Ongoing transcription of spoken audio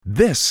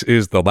This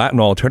is the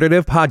Latin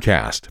Alternative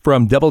Podcast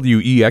from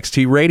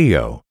WEXT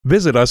Radio.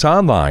 Visit us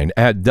online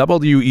at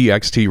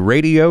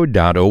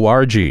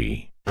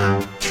wextradio.org.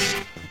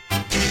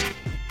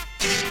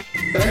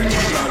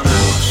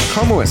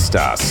 ¿Cómo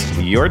estás?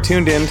 You're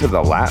tuned in to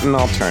the Latin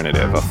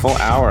Alternative, a full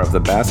hour of the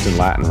best in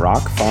Latin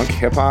rock, funk,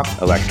 hip-hop,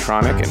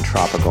 electronic, and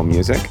tropical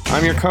music.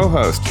 I'm your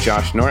co-host,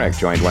 Josh Norek,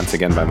 joined once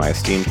again by my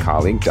esteemed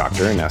colleague,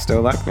 Dr.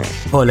 Ernesto Lechner.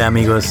 Hola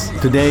amigos.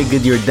 Today,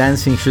 get your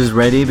dancing shoes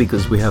ready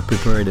because we have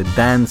prepared a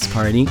dance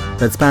party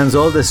that spans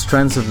all the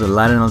strands of the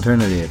Latin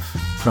Alternative,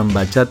 from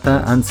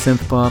bachata and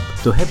synth-pop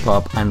to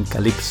hip-hop and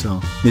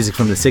calypso, music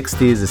from the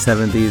 60s, the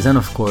 70s, and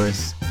of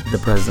course, the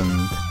present.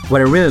 What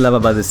I really love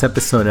about this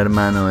episode,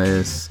 hermano,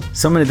 is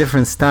so many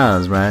different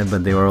styles, right?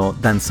 But they were all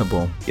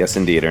danceable. Yes,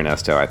 indeed,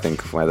 Ernesto. I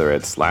think whether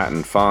it's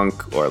Latin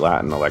funk or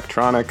Latin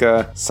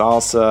electronica,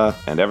 salsa,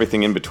 and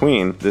everything in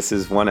between, this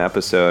is one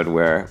episode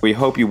where we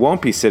hope you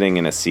won't be sitting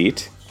in a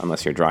seat,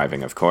 unless you're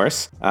driving, of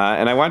course.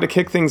 And I wanted to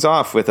kick things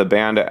off with a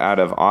band out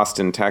of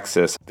Austin,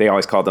 Texas. They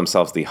always called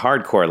themselves the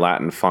hardcore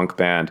Latin funk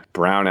band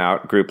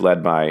Brownout, group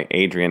led by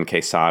Adrian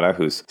Quesada,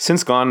 who's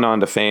since gone on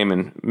to fame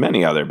in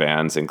many other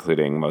bands,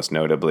 including most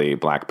notably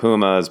Black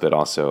Pumas, but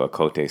also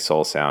Acote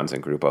Soul Sounds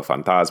and Grupo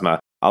Fantasma.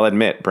 I'll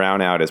admit,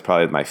 Brownout is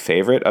probably my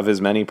favorite of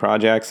his many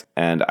projects,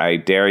 and I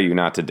dare you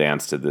not to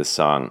dance to this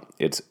song.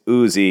 It's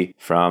Uzi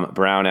from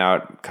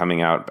Brownout,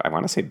 coming out, I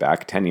want to say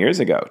back 10 years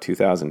ago,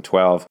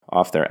 2012,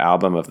 off their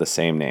album of the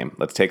same name.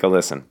 Let's take a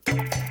listen.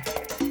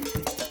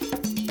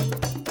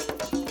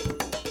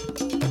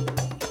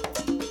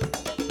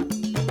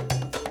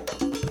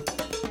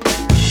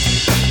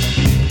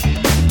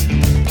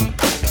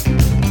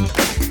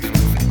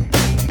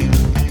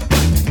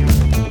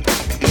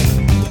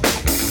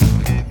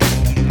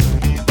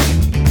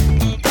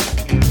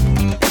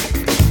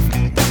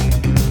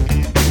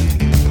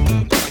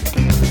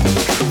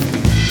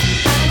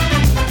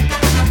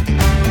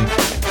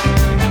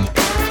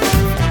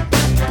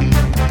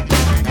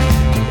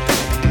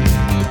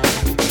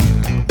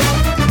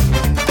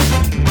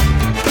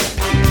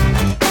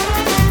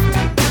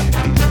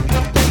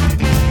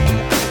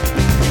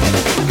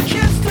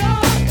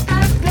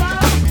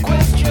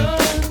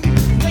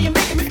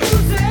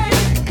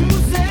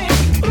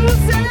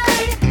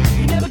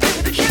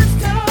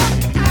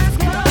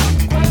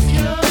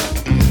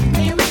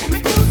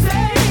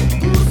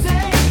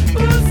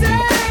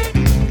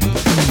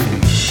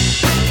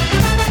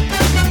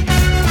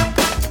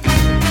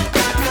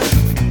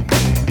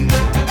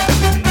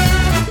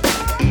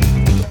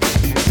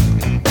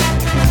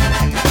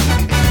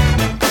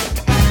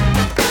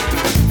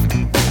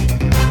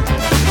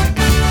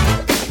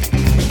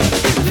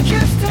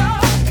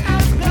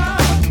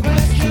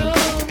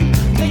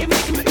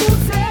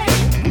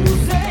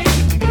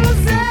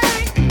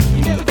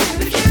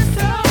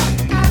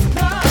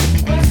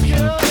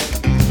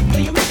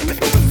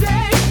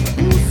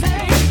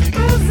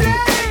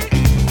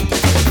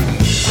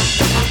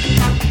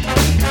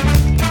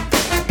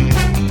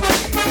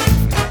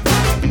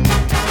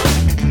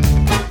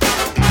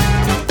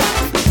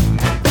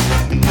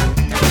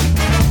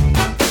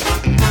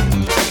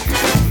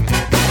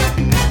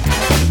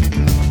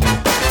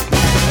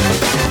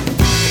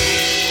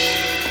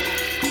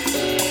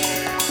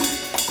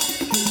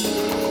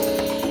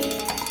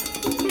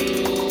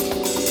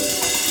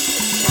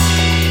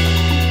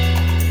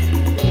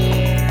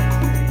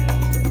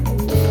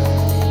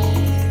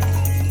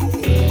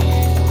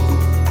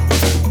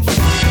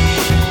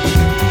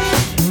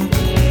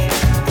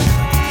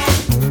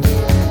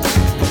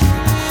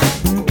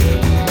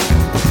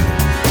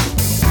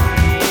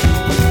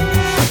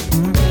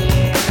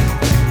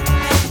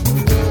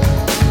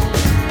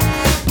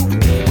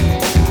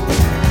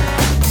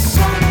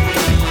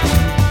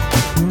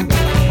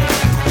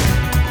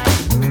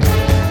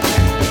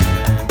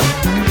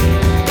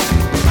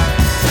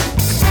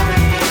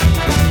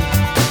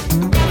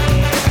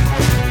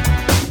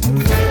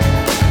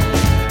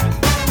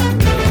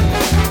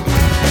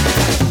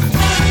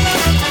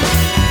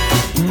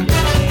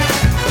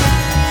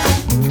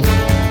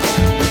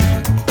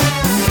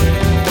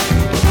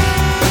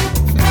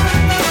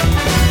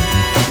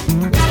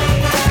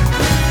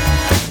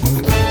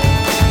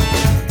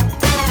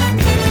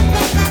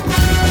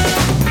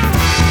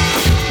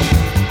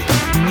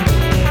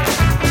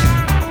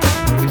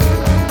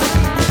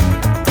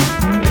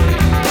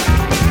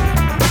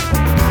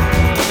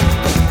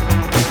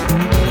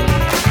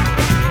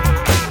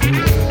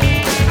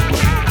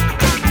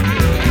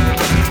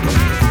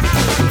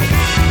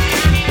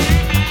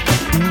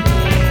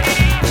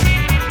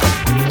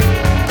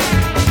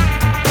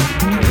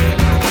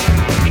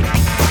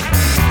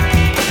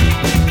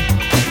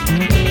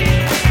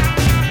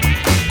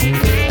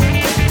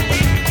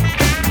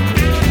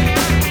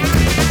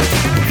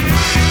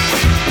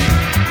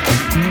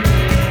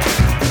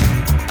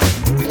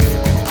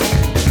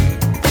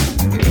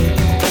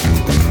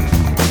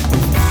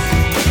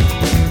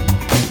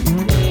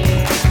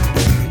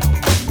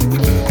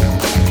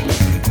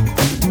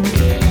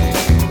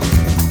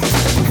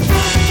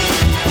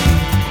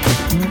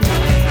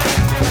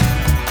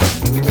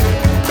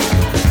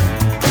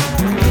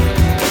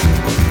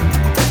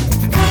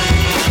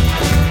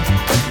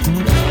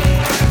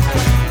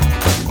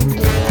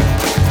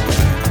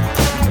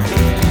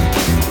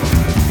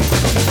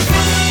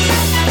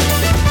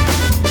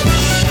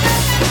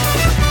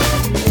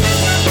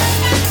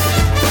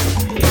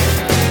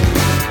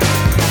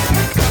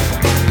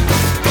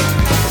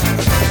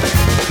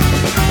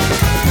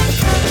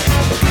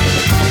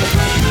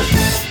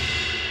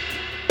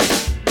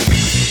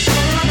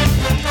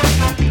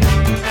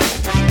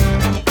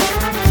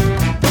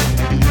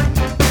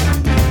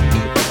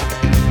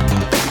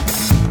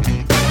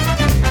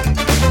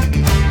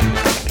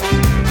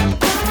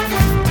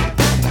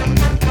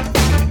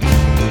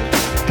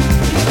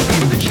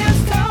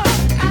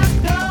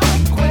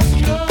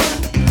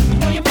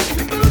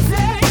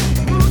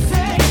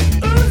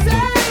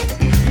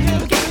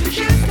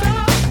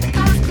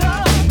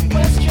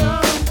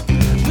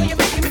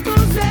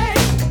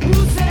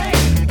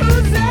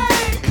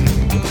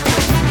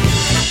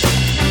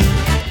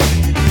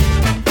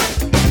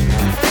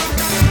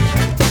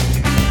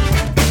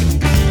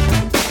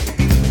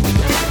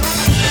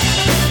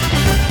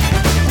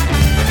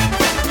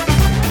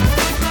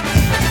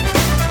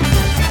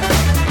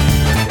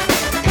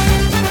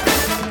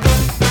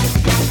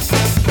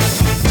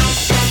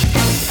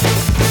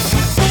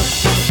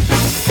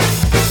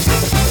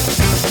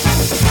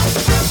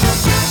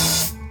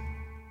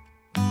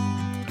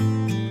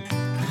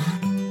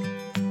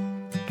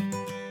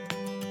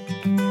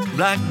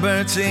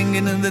 Blackbird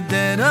singing in the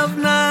dead of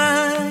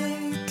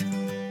night.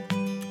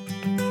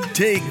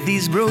 Take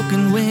these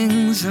broken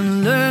wings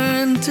and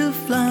learn to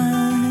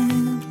fly.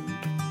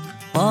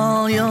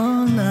 All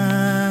your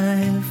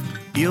life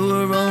you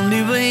were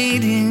only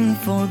waiting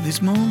for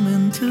this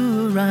moment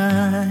to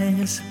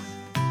arise.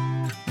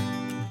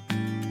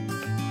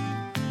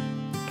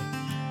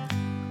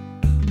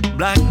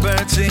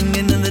 Blackbird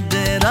singing in the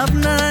dead of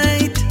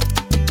night.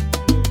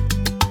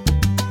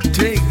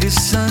 Take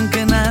these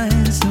sunken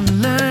eyes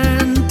and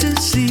learn to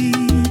see.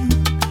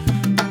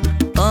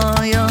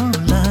 All your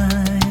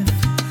life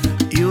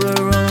you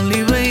were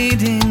only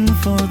waiting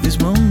for this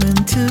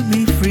moment to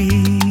be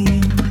free.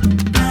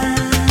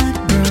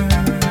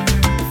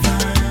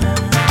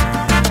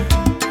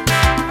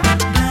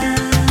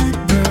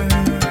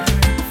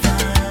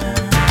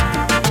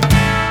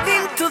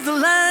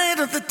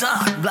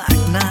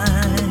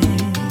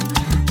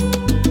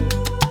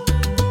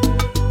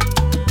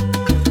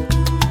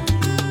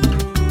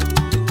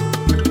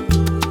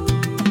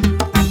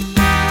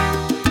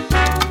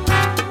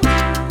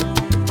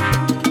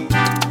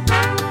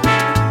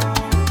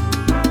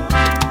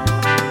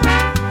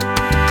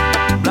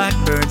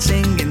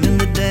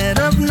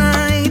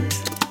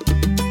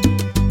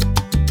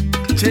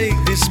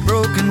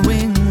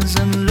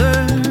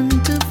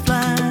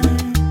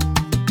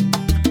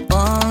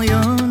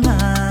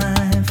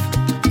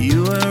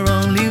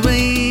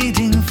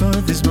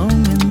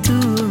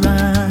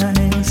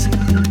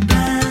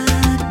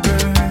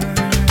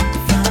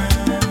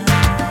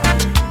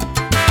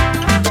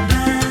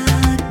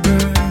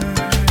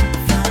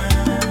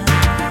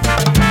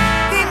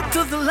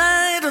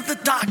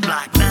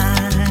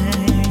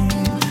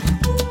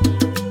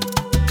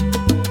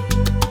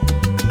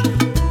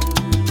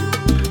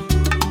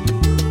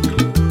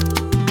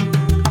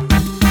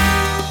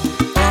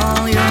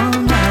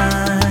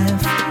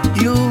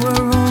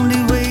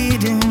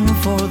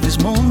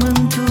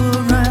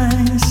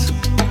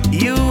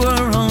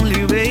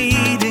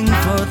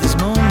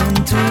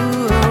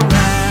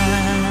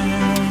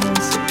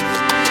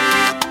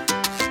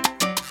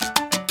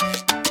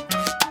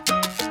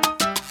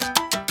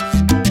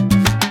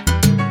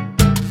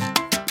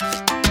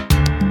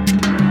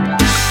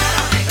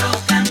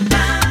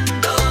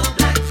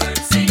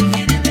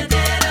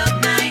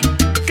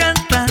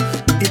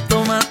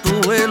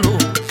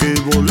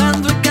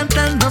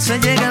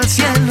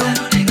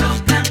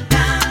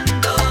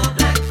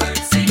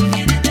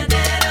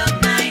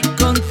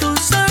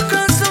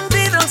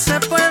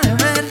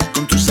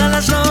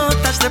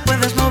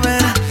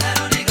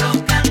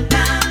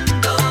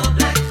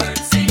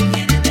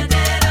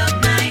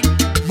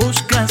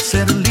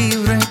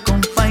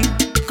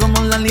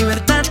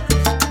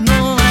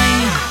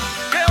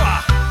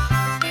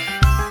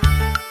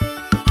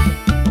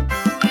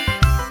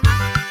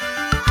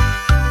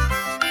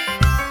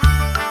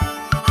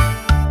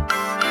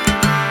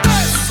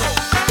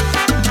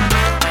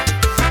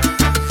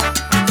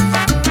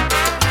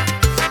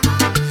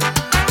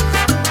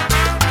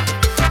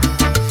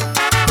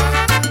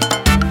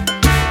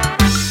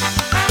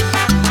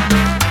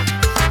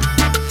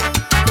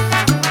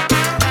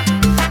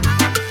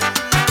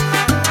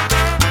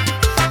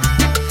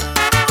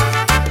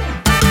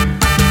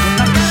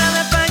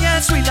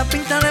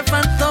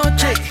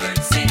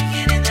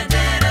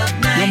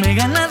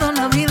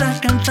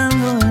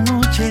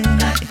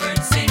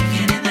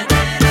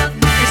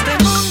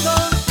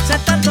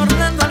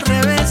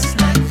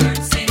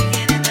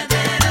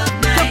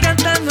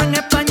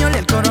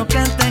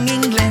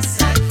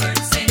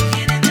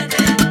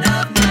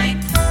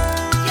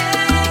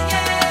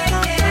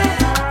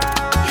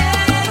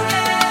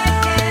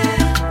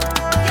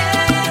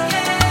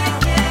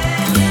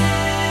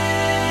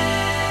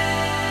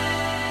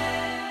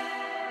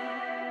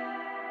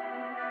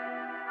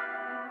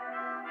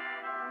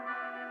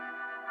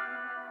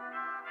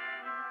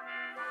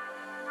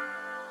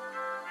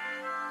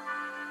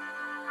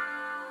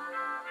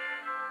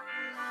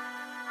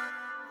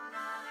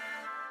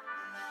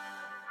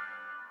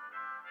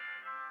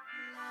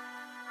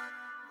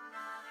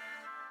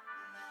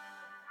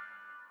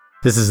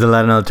 This is the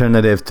Latin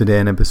Alternative, today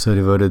an episode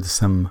devoted to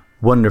some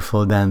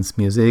wonderful dance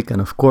music and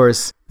of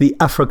course the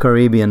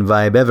Afro-Caribbean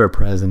vibe ever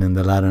present in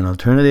the Latin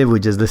Alternative. We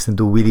just listened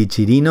to Willy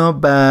Chirino,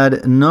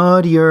 but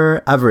not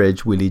your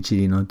average Willy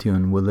Chirino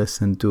tune. We'll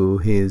listen to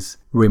his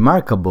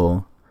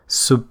remarkable,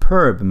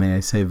 superb, may I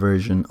say,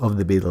 version of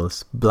the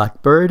Beatles'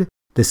 Blackbird.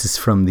 This is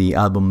from the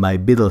album by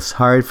Beatles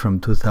Heart from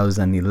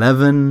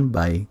 2011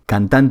 by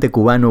cantante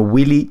cubano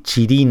Willy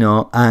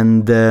Chirino.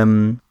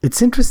 And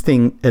it's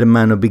interesting,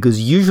 hermano, because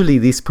usually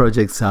these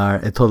projects are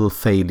a total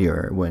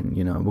failure when,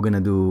 you know, we're going to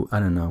do, I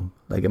don't know,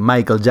 like a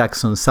Michael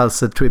Jackson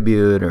salsa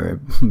tribute or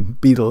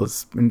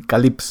Beatles and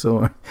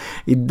Calypso.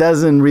 It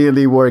doesn't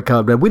really work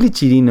out. But Willy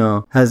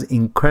Chirino has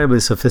incredibly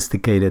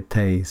sophisticated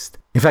taste.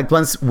 In fact,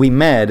 once we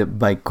met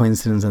by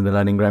coincidence at the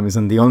Latin Grammys,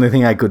 and the only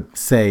thing I could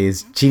say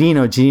is,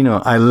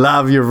 Chirino, I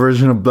love your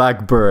version of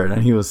Blackbird.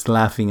 And he was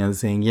laughing and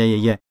saying,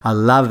 yeah, I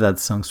love that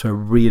song, so I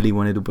really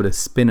wanted to put a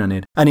spin on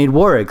it. And it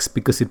works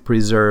because it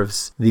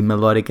preserves the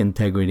melodic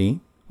integrity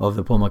of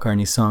the Paul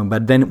McCartney song,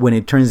 but then when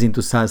it turns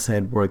into salsa,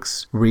 it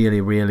works really,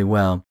 really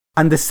well.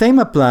 And the same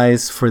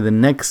applies for the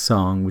next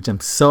song, which I'm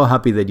so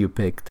happy that you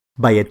picked,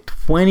 by a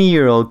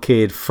 20-year-old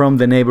kid from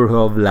the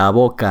neighborhood of La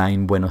Boca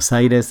in Buenos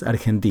Aires,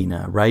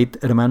 Argentina. Right,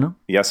 hermano?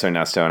 Yes,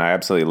 Ernesto, and I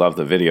absolutely love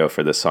the video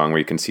for this song where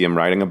you can see him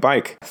riding a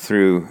bike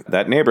through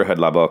that neighborhood,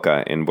 La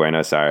Boca, in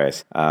Buenos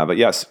Aires. But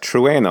yes,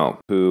 Trueno,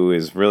 who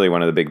is really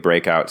one of the big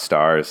breakout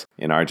stars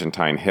in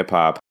Argentine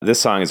hip-hop. This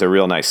song is a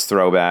real nice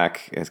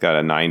throwback. It's got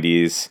a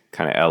 90s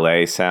kind of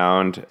LA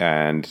sound,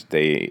 and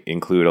they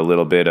include a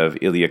little bit of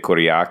Ilya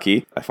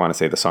Kuriaki. I want to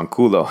say the song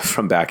Culo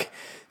from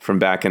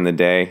back in the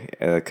day,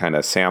 a kind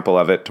of sample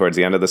of it towards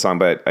the end of the song.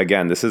 But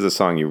again, this is a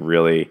song you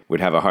really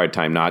would have a hard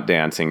time not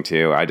dancing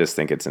to. I just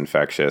think it's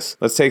infectious.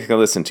 Let's take a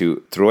listen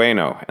to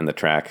Trueno and the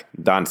track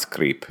Dance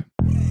Creep.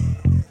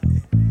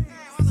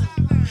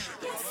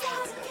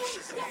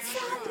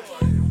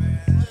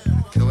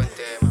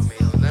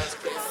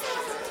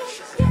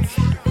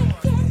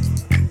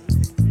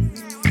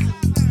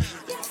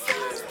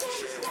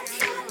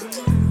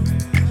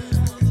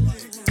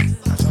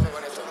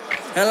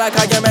 En la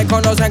calle me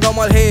conocen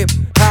como el hip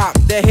hop,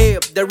 the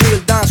real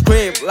dance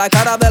creep. La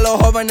cara de los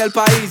jóvenes del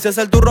país es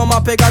el turro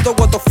más pegado.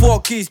 What the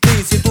fuck is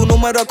this? Si tu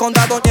número es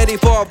contado, Jerry,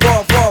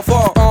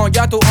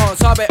 ya tú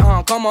sabes,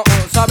 como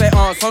sabes,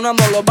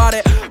 sonando los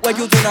bares. What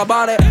you think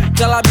about it?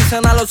 Ya la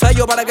avisen a los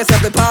sellos para que se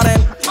preparen.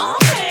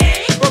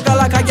 Porque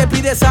la calle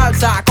pide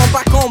salsa,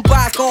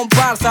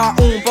 comparsa.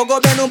 Un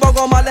poco bien, un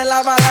poco mal en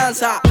la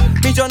balanza.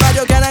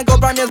 Millonarios quieren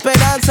comprar mi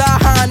esperanza.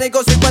 Ni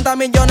con 50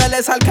 millones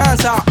les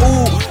alcanza.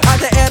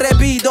 ATR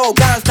pido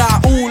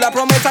gangsta. La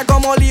promesa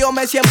como Lío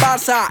Messi en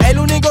Barça. El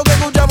único que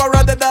escuchaba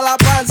rap desde la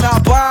panza.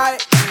 Bye.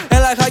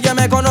 En la calle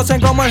me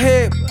conocen como el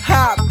hip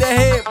hop,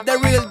 the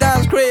real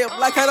dance creep.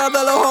 La cara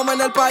de los hombres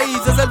en el país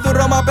es el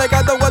turro más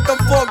pegado. What the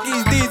fuck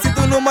is this? Si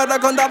tu número es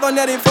contado, ni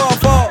el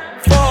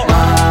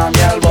Mami,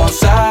 el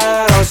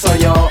vocero soy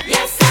yo.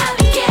 Ya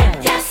saben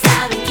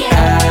quién.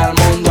 El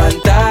mundo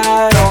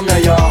entero me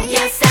oyó.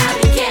 Ya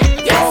saben quién.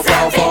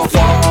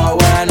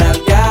 En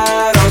el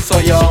guero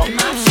soy yo.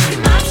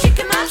 Shake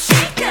 'em up.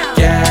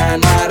 ¿Quién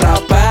más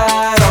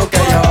rapero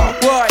que yo?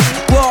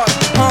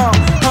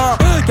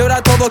 Que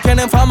ahora todos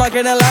quieren fama,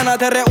 quieren lana.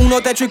 Te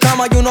reúno, techo y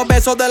cama y unos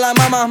besos de la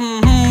mama.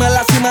 En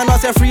la cima no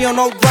hace frío,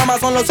 no drama.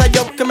 Son los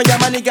sellos que me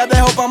llaman y que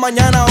dejo pa'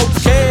 mañana, ok.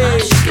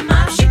 Shake 'em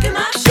up.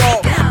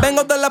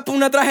 Vengo de la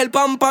puna, traje el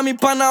pan pa' mi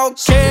pana, ok.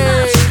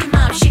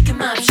 Shake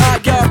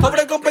 'em up.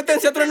 Pobre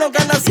competencia, Trueno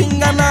gana sin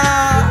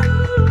ganar.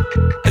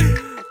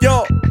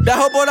 Yo,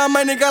 viajo por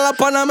América, la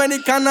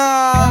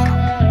Panamericana.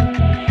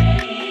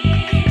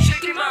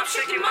 Shake 'em up.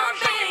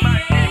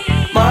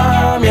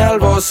 Mami, el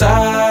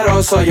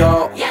vocero soy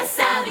yo. Ya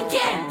saben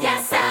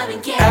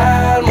quién.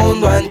 El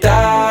mundo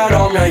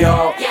entero me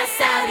oyó. Ya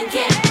saben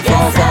quién.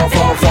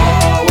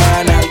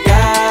 En el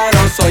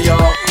guero soy yo.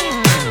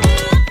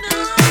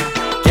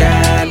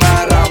 ¿Quién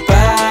más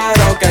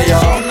rapero que yo?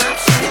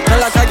 En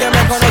la calle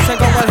me conocen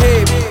como el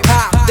hip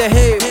hop, the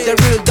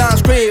real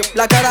dance creep.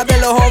 La cara de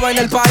los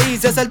jóvenes del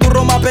país es el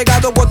turro más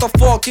pegado. What the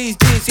fuck is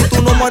this? Si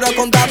tu número es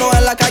contado,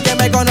 en la calle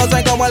me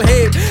conocen como el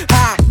hip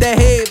hop,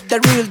 the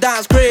real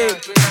dance creep.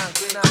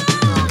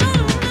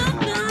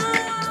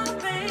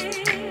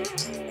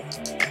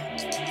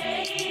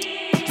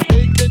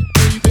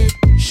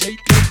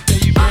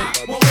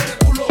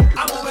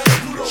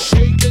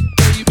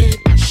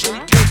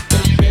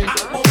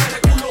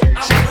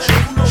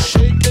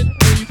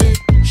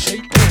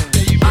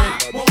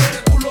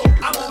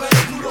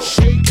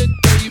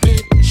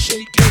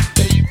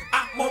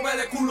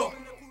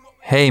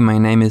 Hey, my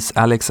name is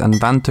Alex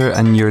Anbanter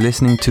and you're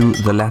listening to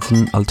The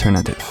Latin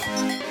Alternative.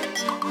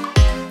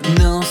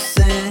 No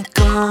sé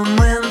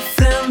cómo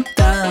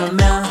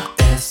enfrentarme a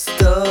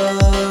esto.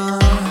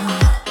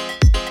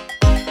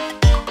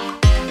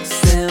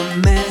 Se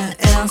me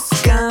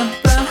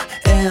escapa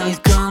el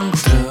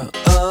control.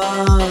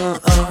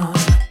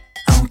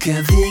 Aunque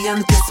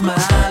digan que es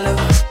malo.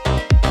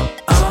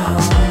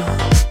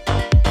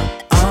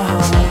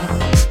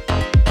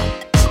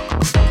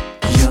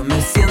 Yo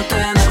me siento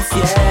en el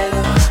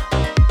cielo.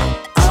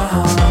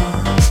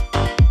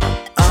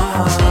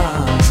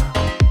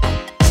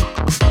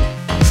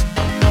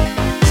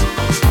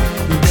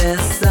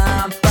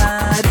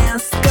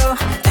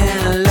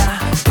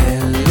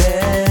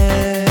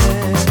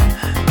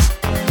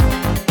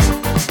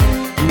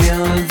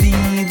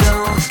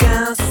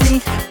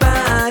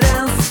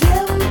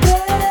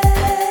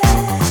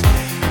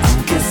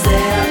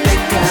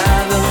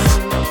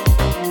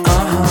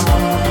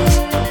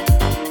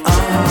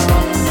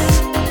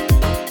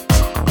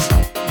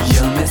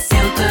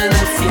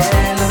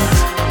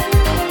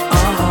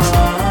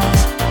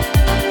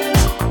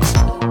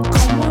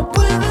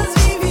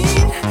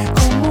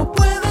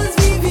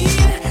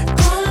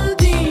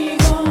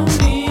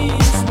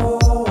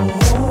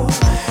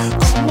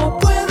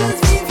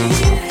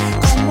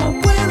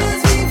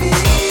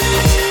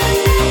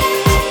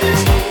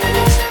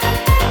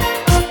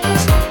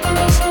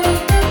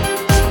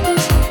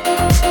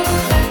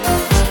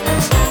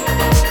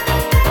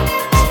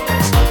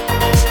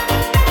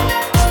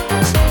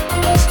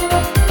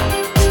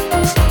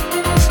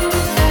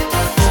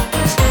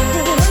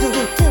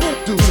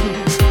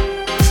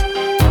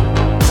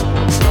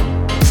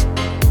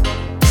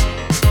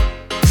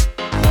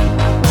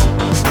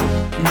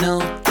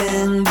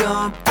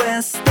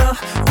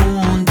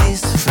 un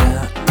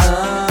disfraz.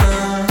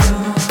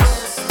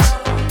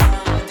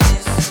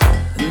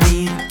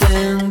 Ni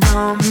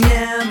tengo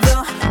miedo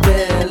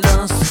de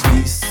los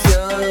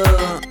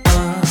juicios.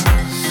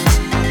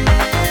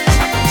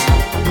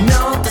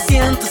 No te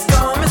sientas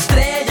como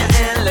estrella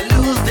en la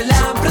luz de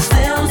la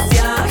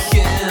presencia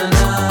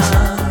ajena,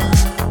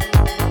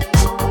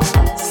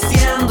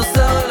 siendo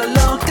solo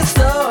lo que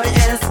soy,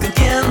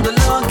 escondiendo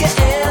lo que es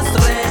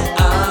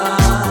real.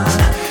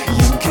 Y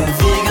aunque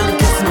digan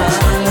que es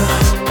malo,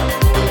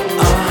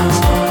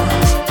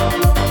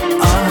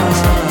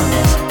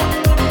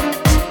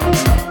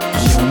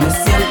 yo me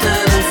siento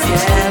en el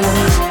cielo.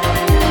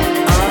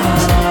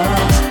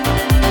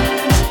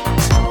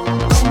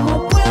 ¿Cómo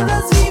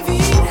puedes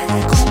vivir?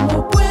 ¿Cómo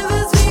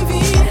puedes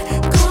vivir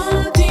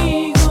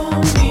contigo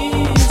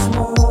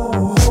mismo?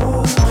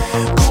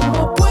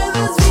 ¿Cómo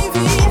puedes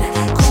vivir?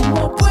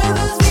 ¿Cómo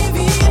puedes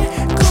vivir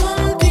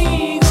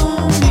contigo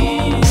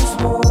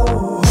mismo?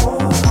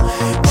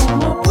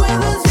 ¿Cómo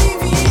puedes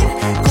vivir?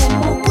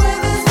 ¿Cómo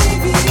puedes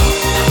vivir?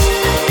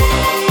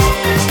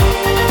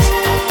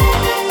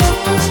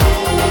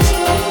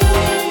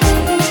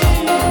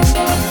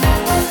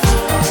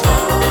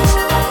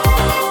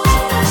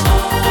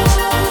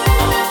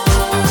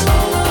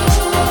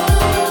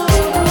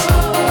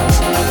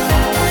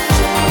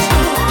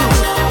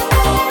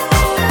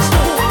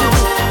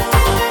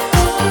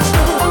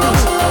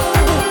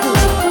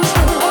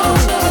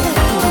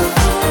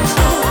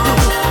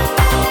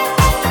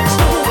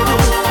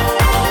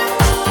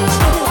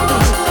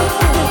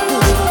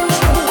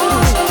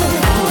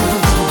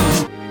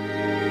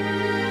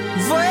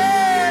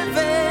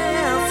 Vuelve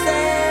a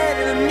ser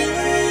el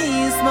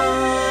mismo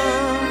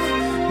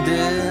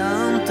de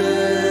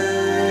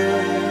antes,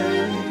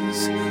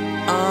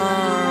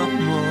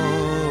 amor.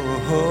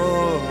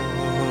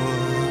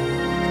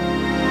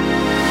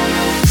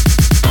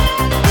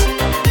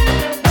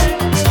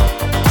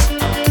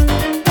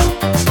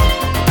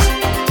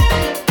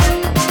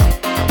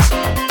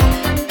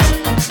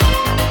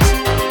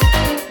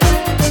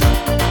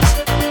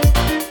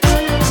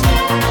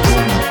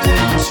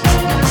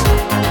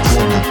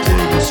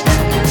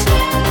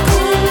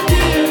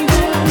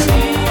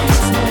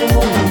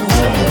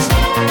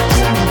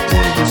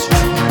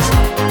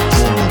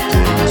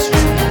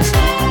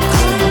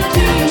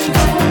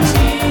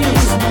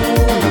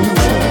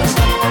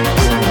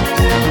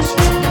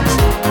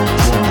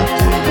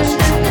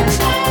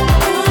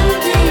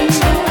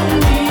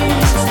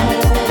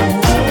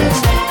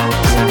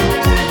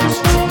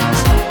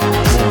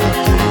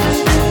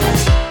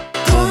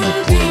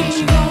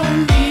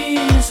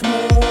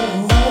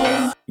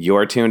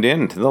 You're tuned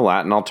in to the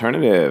Latin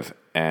Alternative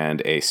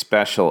and a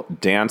special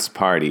dance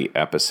party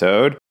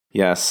episode.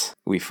 Yes,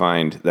 we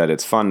find that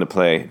it's fun to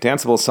play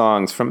danceable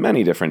songs from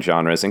many different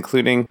genres,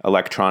 including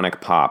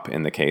electronic pop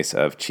in the case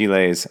of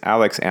Chile's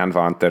Alex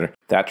Anvanter.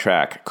 That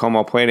track,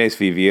 Como Puedes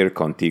Vivir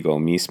Contigo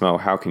Mismo,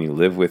 How Can You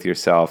Live With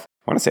Yourself?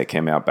 I want to say it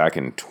came out back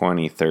in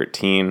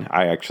 2013.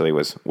 I actually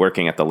was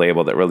working at the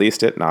label that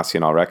released it,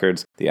 Nacional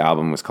Records. The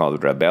album was called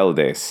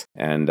Rebeldes.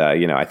 And,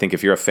 I think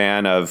if you're a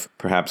fan of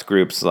perhaps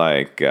groups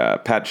like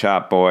Pet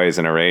Shop Boys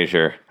and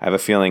Erasure, I have a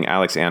feeling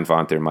Alex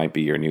Anvanter might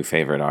be your new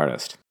favorite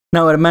artist.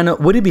 Now, hermano,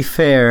 would it be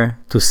fair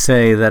to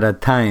say that at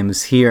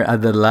times here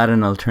at the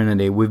Latin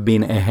Alternative, we've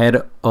been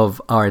ahead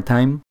of our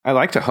time? I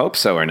like to hope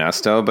so,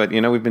 Ernesto, but,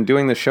 we've been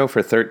doing this show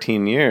for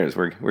 13 years.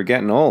 We're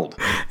getting old.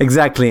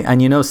 Exactly.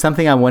 And,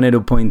 something I wanted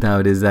to point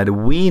out is that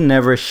we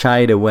never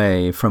shied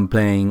away from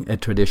playing a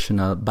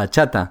traditional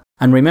bachata.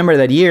 And remember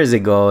that years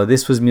ago,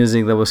 this was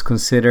music that was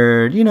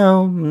considered,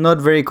 not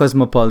very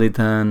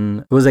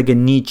cosmopolitan. It was like a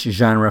niche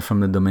genre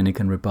from the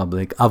Dominican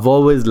Republic. I've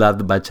always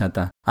loved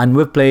bachata. And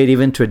we've played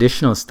even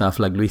traditional stuff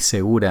like Luis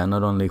Segura,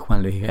 not only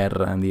Juan Luis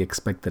Guerra and the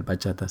expected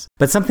bachatas.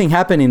 But something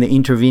happened in the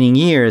intervening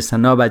years,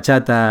 and now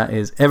bachata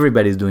is,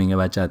 everybody's doing a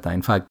bachata.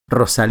 In fact,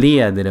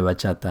 Rosalía did a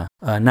bachata.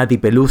 Nati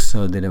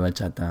Peluso did a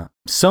bachata.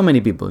 So many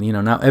people,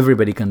 now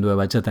everybody can do a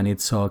bachata and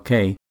it's so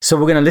okay. So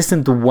we're going to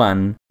listen to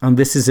one, and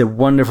this is a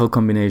wonderful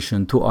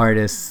combination. Two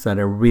artists that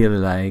I really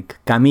like.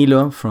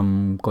 Camilo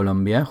from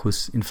Colombia,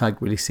 who's in fact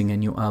releasing a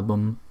new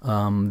album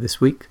this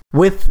week,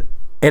 with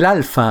El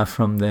Alfa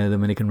from the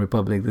Dominican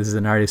Republic. This is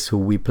an artist who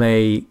we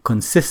play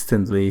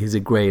consistently. He's a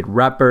great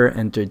rapper,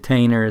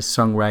 entertainer,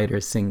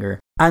 songwriter, singer.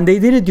 And they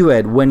did a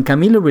duet when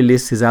Camilo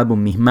released his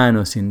album Mis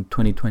Manos in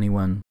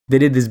 2021. They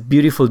did this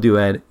beautiful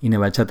duet in a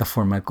bachata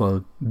format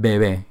called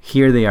Bebé.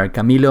 Here they are,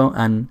 Camilo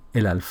and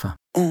El Alfa.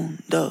 1,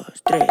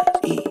 2, 3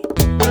 y...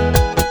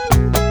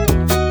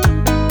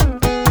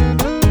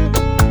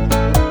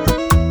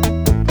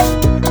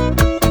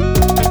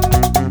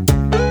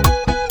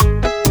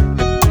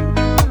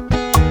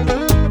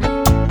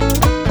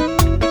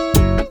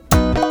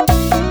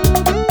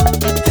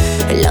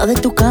 El lado de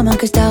tu cama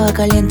que estaba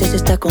caliente se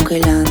está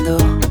congelando.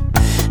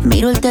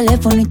 Miro el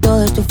teléfono y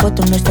todas tus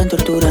fotos me están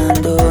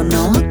torturando.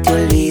 No te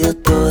olvido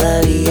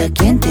todavía.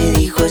 ¿Quién te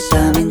dijo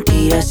esa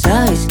mentira?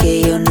 Sabes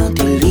que yo no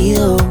te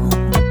olvido.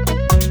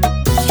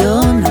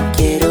 Yo no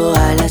quiero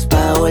alas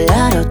para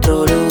volar a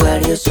otro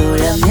lugar. Yo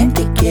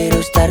solamente quiero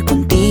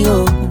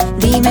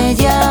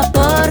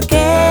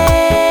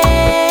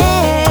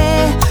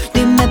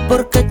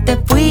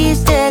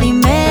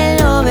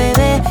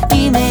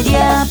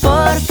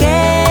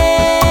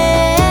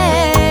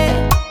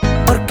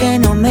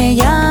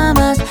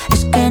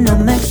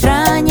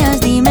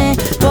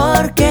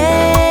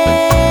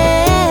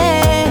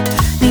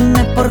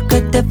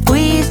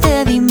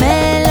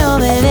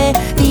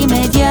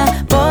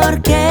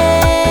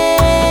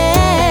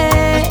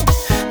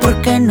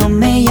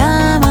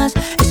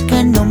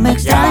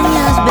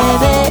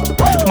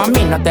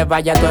no te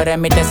vayas, tú eres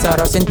mi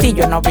tesoro. Sin ti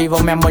yo no vivo,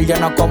 mi amor, yo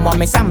no como. A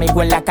mis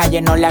amigos en la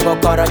calle no le hago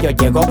coro. Yo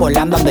llego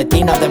volando donde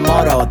ti no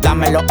demoro.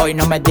 Dámelo hoy,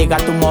 no me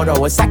digas tu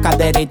moro. Esa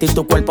caderita y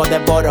tu cuerpo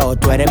devoro.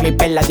 Tú eres mi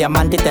perla,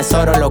 diamante y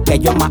tesoro. Lo que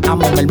yo más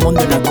amo en el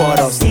mundo y no es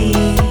coro. Sí,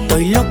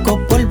 estoy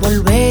loco por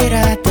volver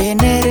a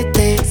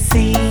tenerte.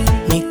 Sí,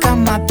 mi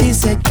cama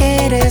dice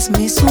que eres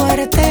mi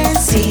suerte.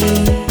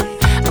 Sí,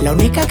 la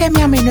única que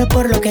me ama y no es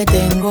por lo que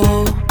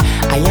tengo.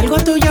 Hay algo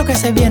tuyo que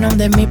se viene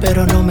de mí,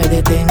 pero no me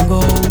detengo.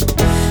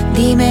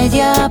 Dime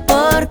ya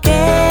por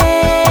qué.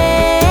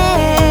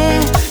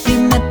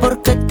 Dime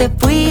por qué te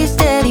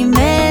fuiste,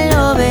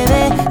 dímelo,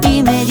 bebé.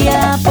 Dime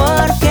ya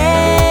por qué.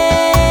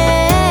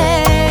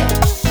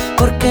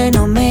 ¿Por qué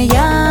no me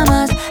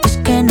llamas? Es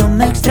que no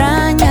me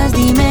extrañas.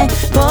 Dime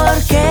por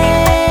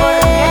qué.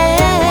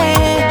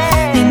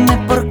 Dime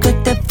por qué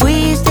te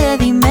fuiste,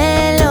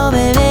 dímelo,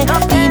 bebé.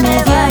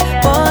 Dime ya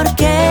por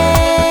qué.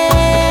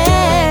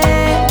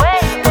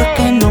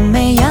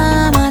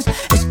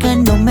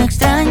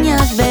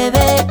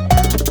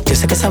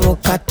 Esa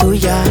boca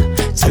tuya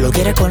solo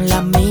quiere con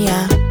la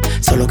mía.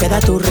 Solo queda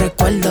tu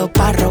recuerdo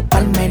para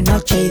roparme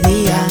noche y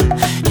día.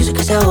 Yo sé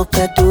que esa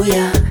boca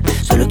tuya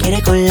solo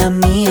quiere con la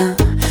mía.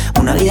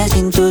 Una vida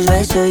sin tus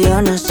besos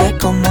yo no sé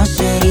cómo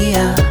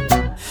sería.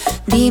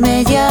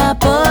 Dime ya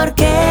por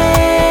qué.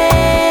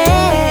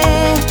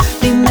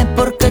 Dime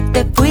por qué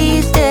te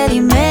fuiste,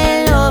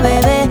 dímelo,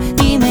 bebé.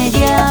 Dime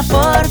ya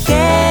por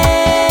qué.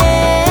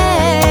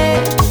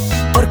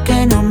 ¿Por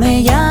qué no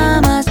me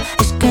llamas?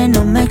 Es que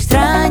no me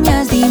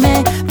extrañas.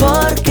 Dime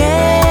por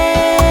qué.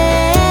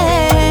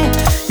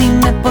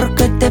 Dime por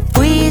qué te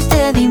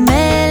fuiste,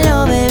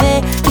 dímelo,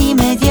 bebé.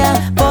 Dime ya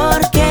por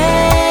qué.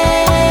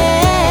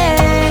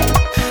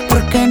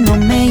 ¿Por qué no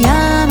me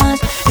llamas?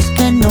 Es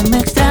que no me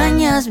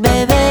extrañas,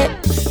 bebé.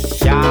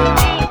 Ya.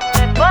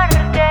 Dime por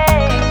qué.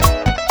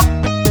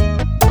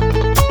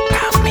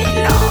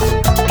 Camilo.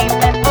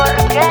 Dime por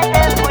qué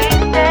te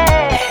fuiste.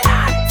 El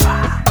Alfa.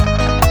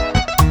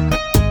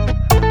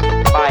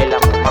 Baila,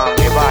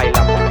 mami,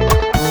 baila.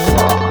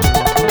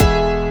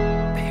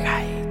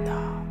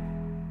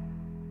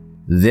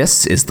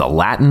 This is the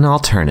Latin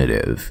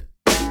Alternative.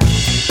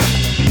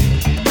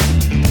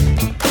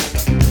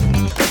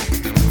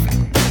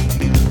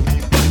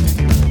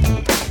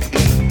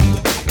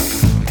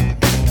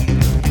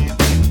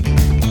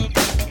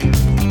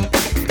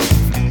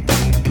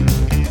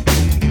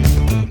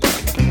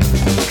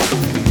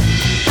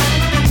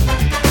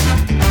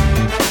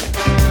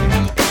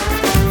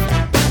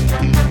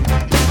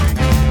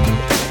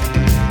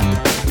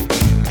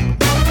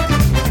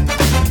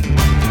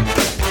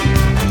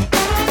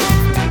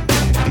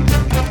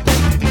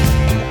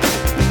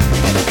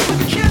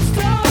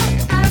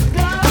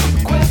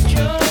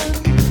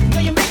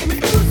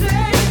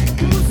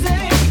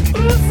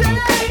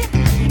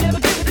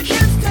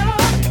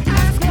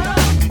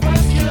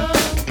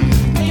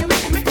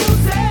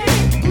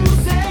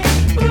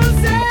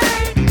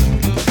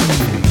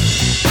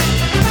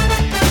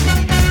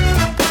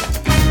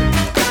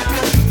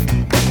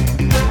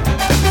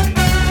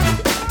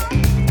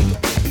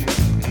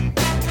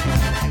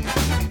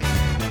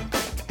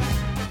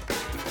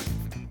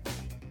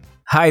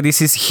 Hi,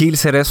 this is Gil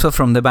Cerezo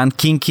from the band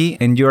Kinky,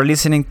 and you're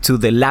listening to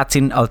the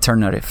Latin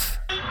Alternative.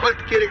 ¿Cuál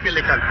quiere que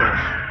le cante?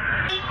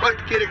 ¿Cuál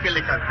quiere que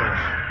le cante?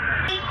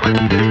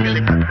 ¿Cuál quiere que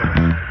le cante?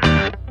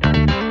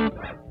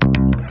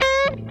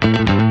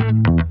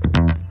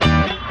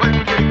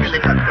 ¿Cuál quiere que le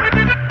cante?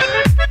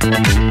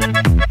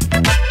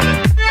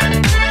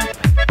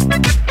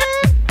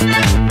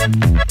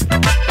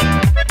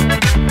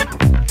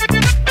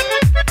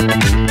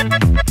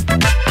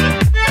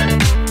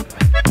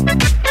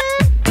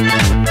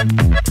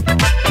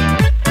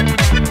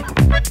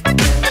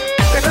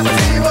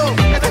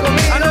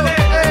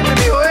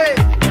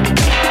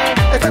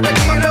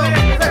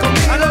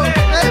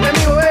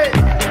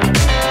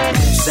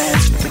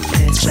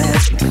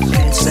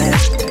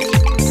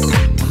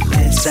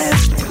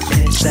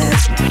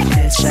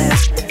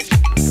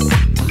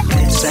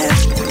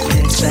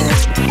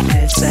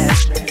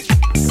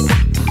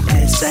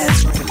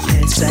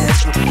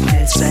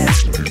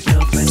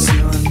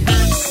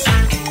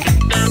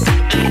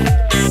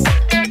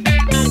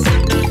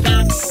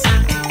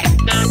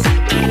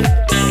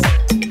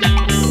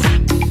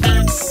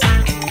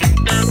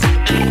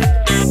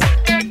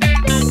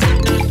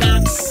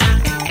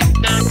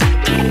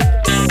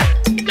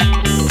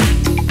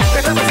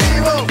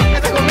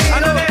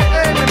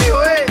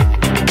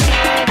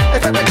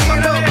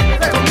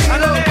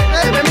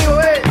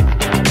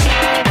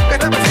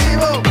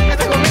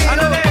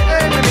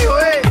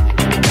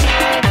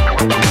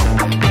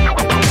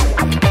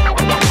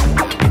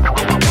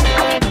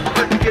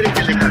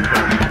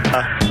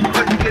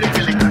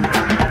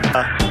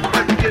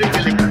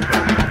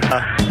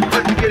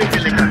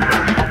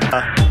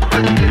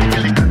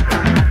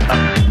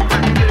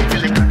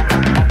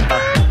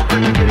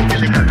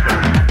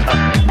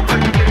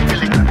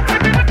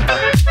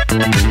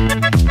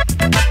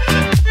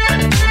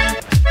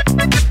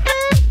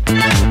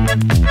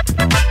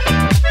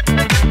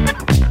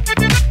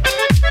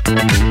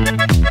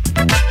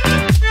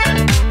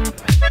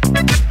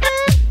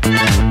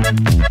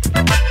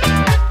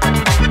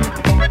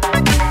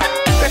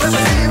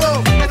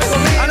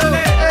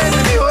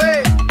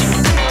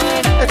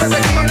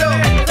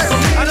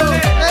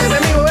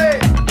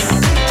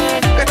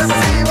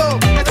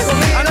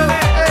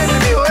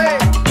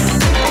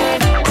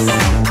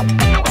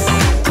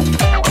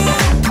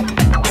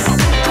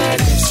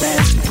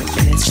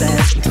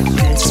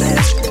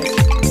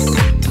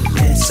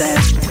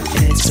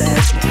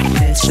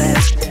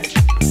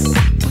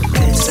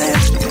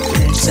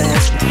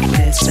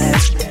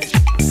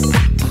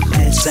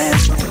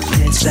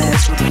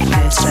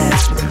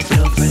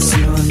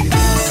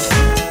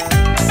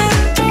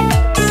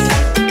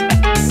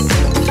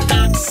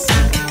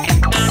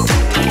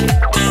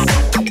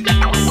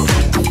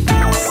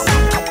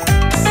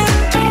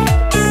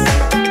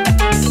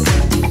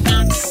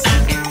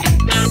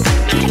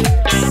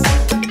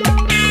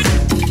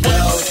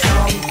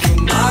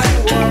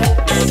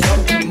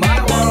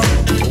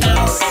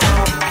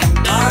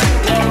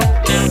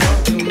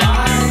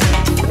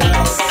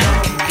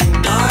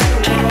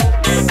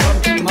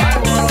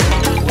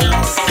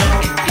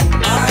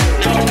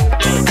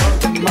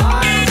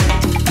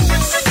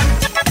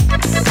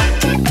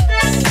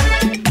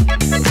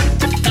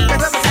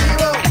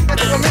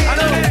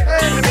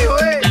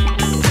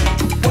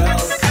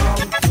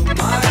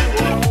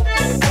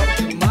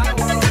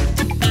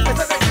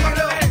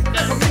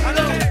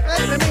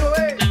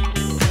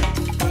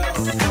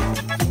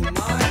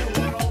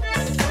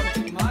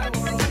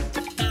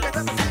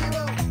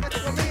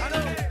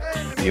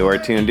 You're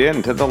tuned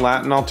in to the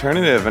Latin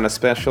Alternative and a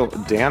special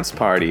dance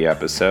party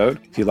episode.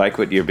 If you like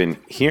what you've been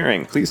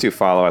hearing, please do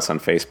follow us on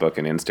Facebook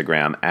and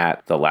Instagram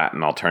at the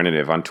Latin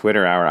Alternative. On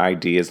Twitter, our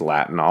ID is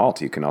Latin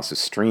Alt. You can also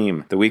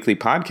stream the weekly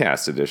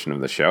podcast edition of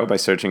the show by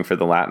searching for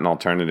the Latin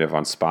Alternative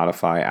on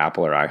Spotify,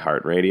 Apple, or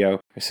iHeartRadio,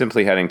 or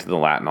simply heading to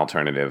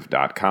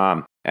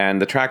thelatinalternative.com.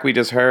 And the track we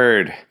just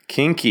heard,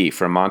 Kinky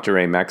from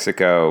Monterrey,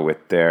 Mexico,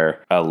 with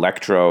their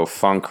electro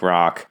funk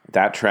rock.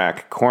 That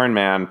track, Corn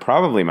Man,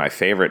 probably my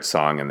favorite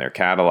song in their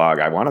catalog.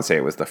 I want to say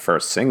it was the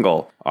first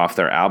single off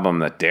their album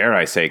that, dare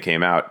I say,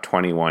 came out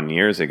 21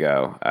 years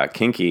ago.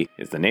 Kinky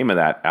is the name of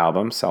that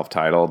album,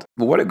 self-titled.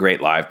 But what a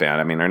great live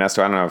band. I mean,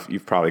 Ernesto, I don't know if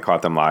you've probably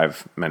caught them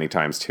live many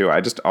times too.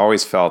 I just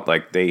always felt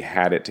like they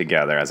had it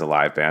together as a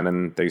live band,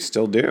 and they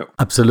still do.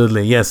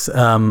 Absolutely, yes.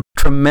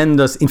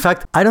 Tremendous. In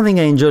fact, I don't think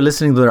I enjoy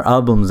listening to their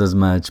albums as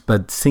much,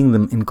 but seeing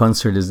them in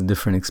concert is a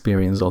different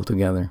experience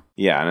altogether.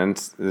 Yeah, and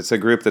it's a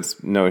group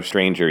that's no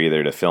stranger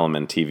either to film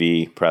and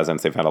TV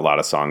presence. They've had a lot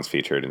of songs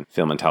featured in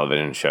film and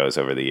television shows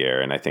over the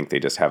year, and I think they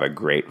just have a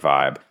great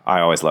vibe.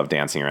 I always love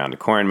dancing around to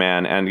Corn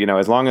Man, and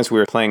as long as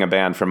we're playing a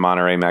band from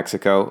Monterrey,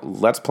 Mexico,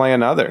 let's play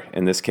another.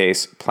 In this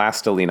case,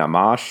 Plastilina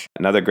Mosh,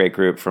 another great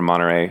group from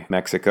Monterrey,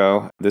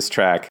 Mexico. This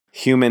track,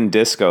 Human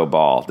Disco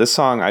Ball. This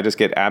song, I just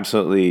get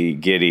absolutely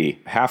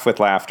giddy, half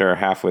with laughter,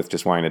 half with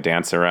just wanting to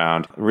dance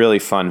around. Really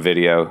fun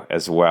video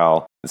as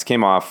well. This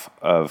came off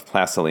of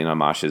Plastilina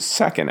Mosh's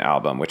second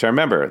album, which I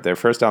remember, their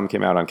first album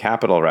came out on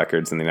Capitol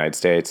Records in the United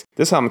States.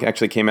 This album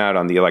actually came out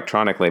on the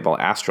electronic label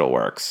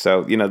Astralworks.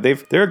 So,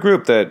 they're a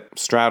group that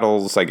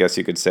straddles, I guess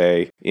you could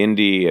say,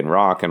 indie and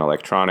rock and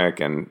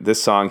electronic. And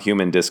this song,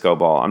 Human Disco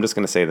Ball, I'm just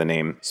going to say the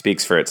name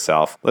speaks for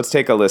itself. Let's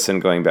take a listen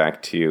going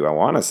back to, I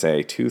want to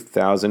say,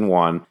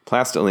 2001.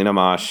 Plastilina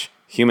Mosh,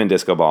 Human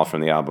Disco Ball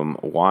from the album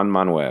Juan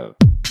Manuel.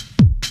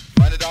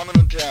 Meine Damen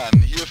und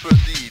Herren, hier für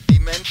Sie die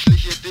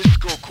menschliche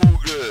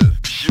Disco-Kugel,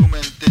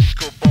 Human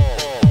Disco Ball.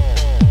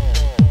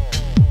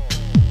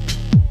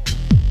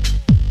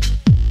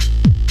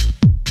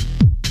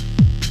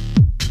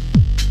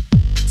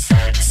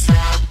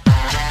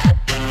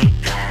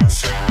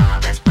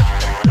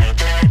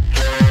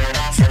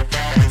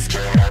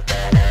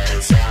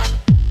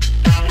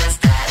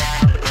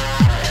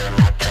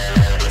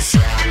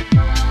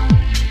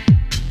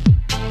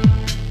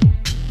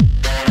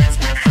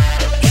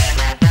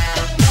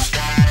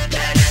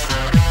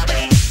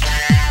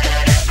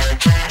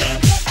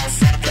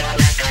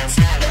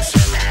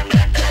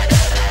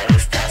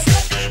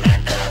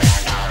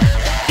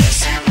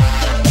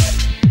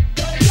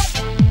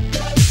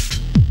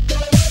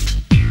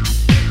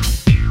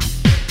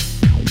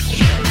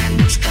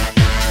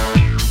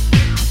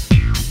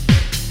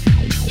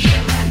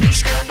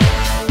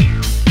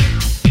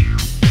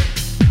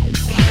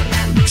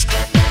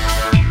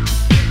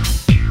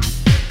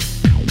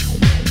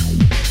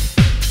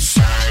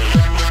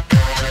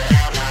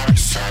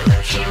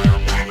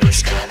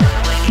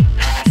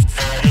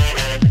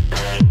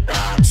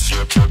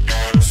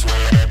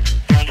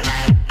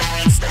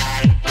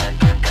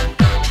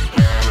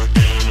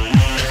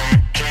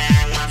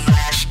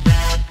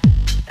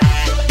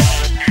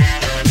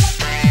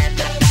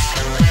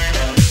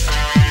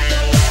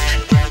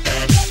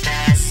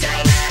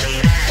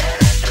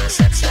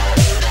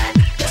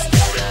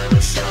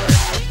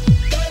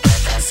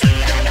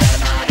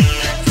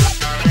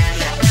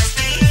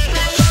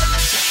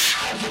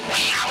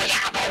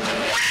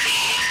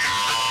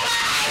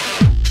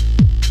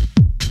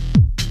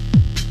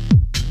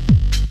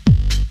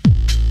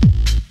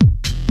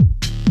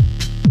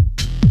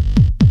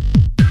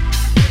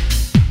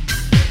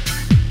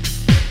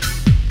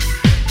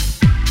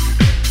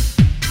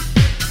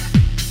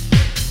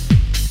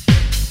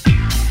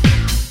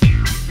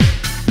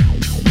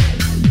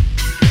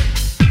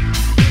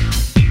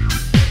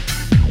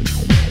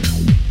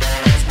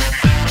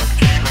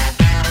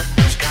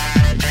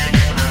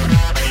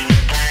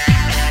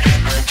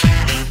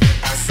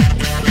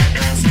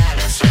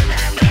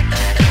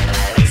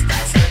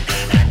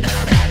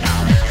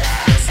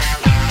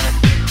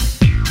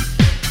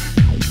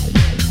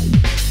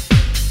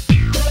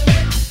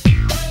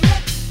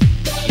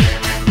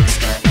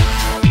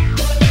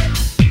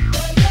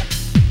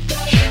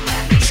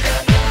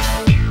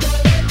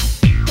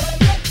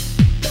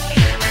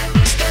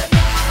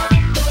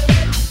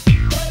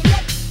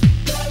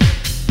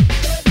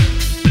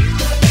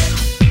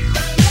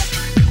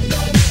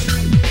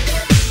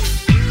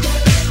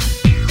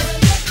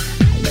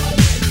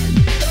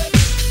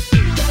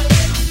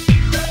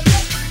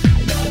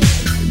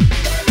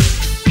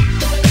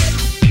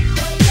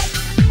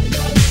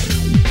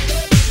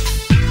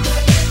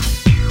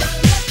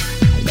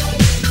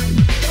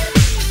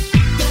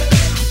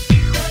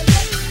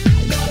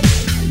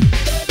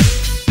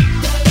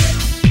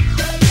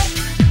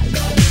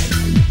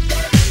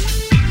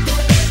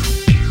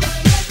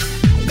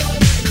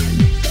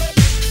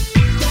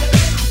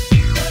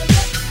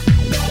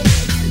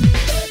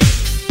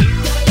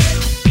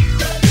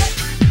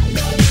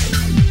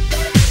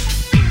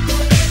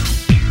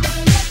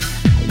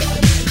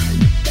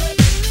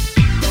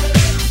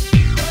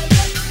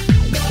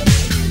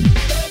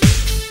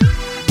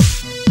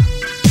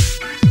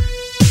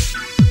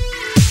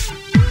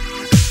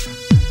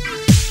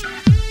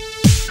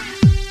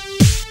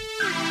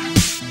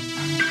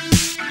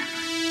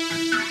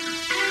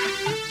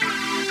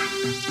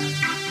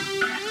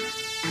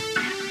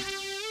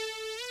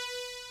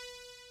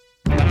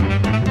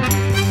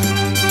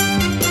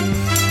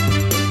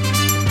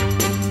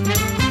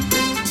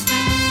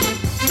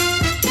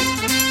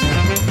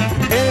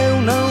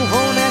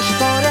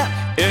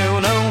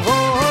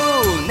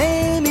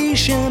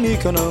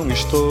 que eu não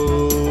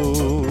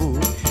estou.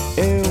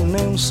 Eu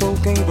não sou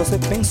quem você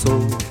pensou.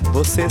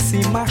 Você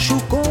se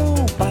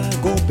machucou,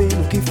 pagou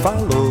pelo que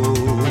falou.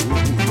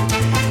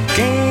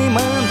 Quem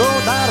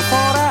mandou dar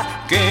fora?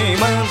 Quem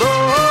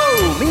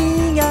mandou?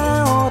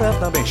 Minha hora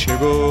também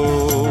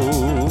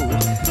chegou.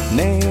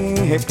 Nem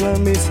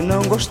reclame se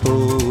não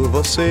gostou.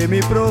 Você me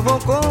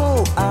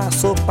provocou, a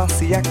sopa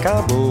se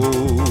acabou.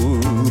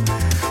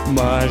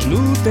 Mas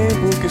no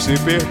tempo que se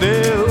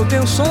perdeu,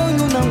 teu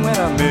sonho não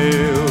era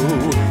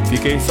meu.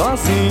 Fiquei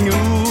sozinho,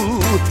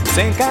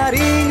 sem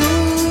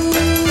carinho.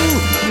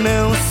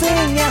 Não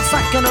sei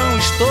essa que eu não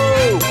estou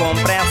com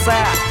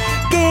pressa.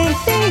 Quem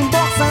tem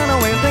força não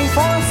entra em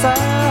força.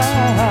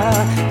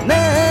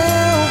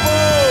 Não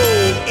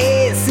vou,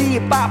 esse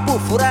papo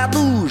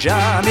furado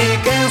já me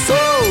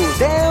cansou.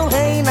 Teu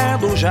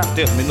reinado já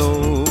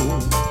terminou.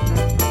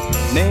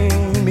 Nem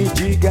me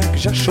diga que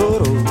já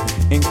chorou.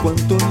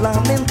 Enquanto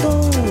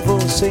lamentou,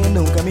 você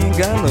nunca me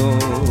enganou.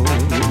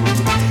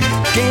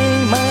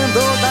 Quem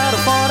mandou dar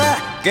fora?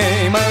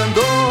 Quem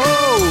mandou?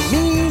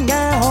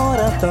 Minha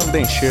hora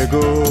também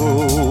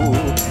chegou.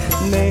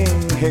 Nem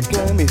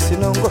reclame se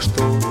não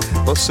gostou.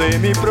 Você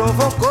me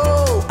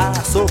provocou, a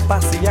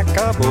sopa se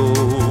acabou.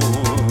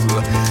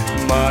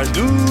 Mas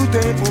do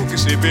tempo que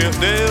se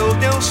perdeu,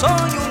 teu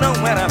sonho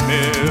não era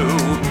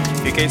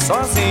meu. Fiquei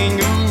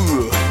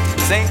sozinho,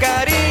 sem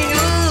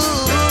carinho.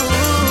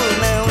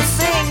 Não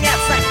sei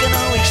essa que eu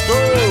não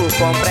estou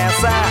com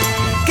pressa.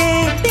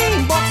 Quem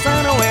tem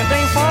força não entra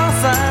em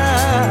força.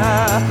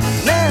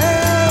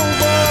 Não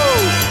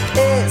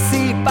vou,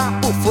 esse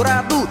papo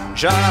furado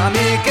já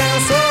me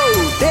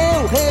cansou.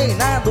 Teu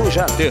reinado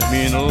já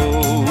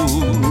terminou.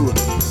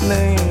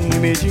 Nem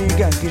me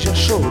diga que já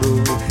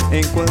chorou.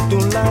 Enquanto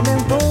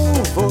lamentou,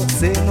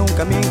 você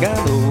nunca me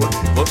enganou.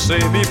 Você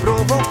me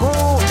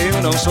provocou,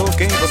 eu não sou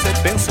quem você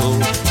pensou.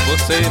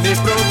 Você me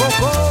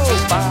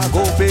provocou,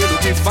 pagou pelo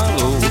que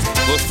falou.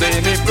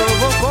 Você me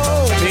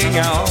provocou,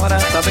 minha hora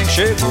também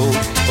chegou.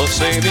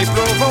 Você me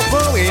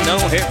provocou e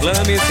não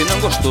reclame se não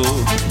gostou.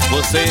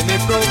 Você me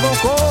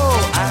provocou,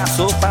 a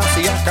sopa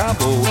se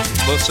acabou.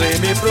 Você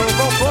me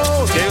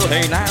provocou, teu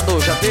reinado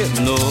já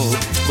terminou.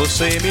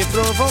 Você me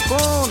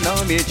provocou,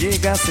 não me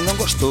diga se não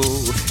gostou.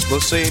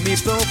 Você me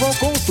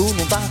provocou, tu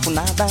não tá com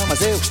nada,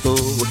 mas eu estou.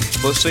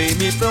 Você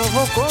me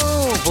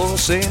provocou,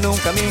 você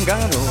nunca me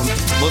enganou.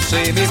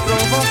 Você me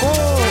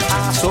provocou,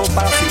 a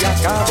sopa se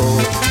acabou.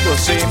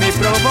 Você me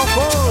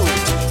provocou.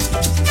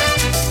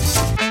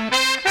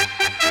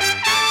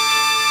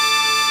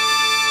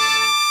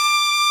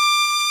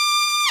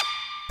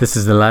 This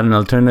is the Latin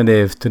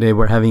Alternative. Today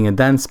we're having a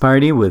dance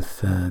party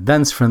with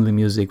dance-friendly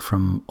music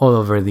from all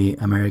over the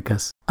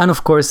Americas. And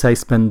of course, I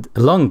spent a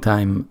long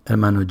time,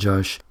 hermano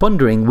Josh,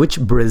 pondering which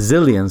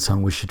Brazilian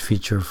song we should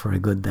feature for a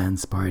good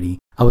dance party.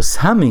 I was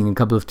humming a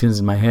couple of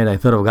tunes in my head. I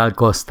thought of Gal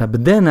Costa,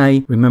 but then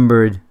I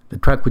remembered the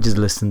track we just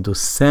listened to,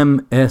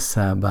 Sem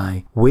Essa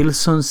by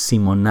Wilson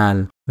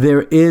Simonal.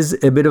 There is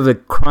a bit of a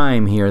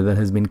crime here that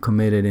has been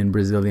committed in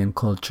Brazilian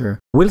culture.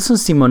 Wilson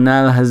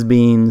Simonal has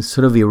been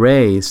sort of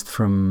erased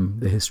from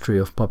the history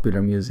of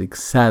popular music,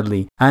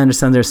 sadly. I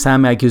understand there's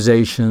some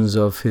accusations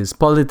of his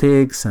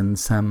politics and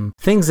some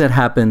things that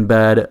happened,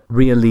 but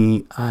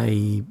really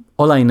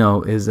all I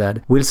know is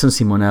that Wilson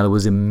Simonal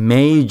was a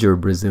major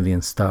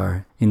Brazilian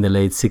star in the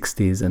late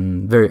 60s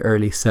and very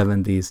early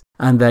 70s,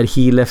 and that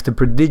he left a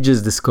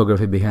prodigious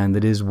discography behind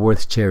that is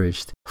worth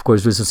cherished. Of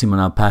course, Wilson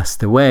Simonal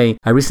passed away.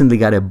 I recently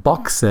got a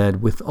box set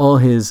with all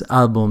his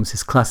albums,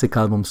 his classic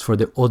albums for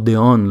the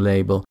Odeon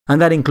label, and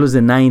that includes the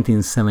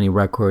 1970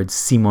 record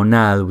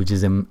Simonal, which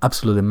is an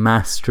absolute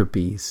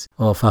masterpiece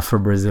of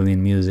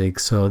Afro-Brazilian music.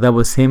 So that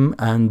was him,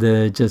 and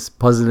just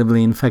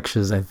positively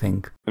infectious, I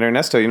think. And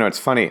Ernesto, you know, it's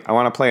funny. I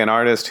want to play an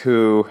artist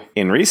who,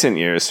 in recent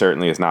years,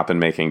 certainly has not been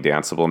making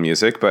danceable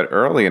music, but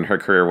early in her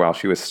career, while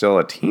she was still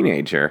a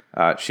teenager,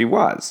 she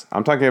was.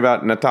 I'm talking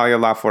about Natalia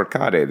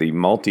Lafourcade, the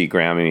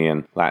multi-Grammy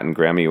and Latin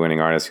Grammy-winning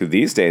artist who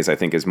these days I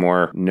think is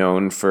more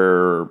known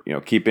for, you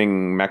know,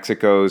 keeping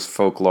Mexico's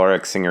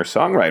folkloric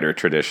singer-songwriter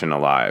tradition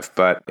alive.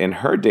 But in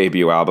her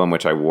debut album,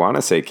 which I want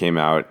to say came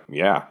out,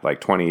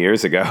 like 20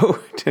 years ago,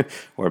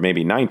 or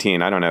maybe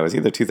 19, I don't know, it was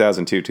either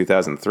 2002,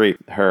 2003,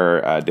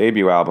 her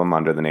debut album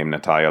under the name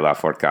Natalia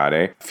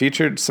Lafourcade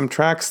featured some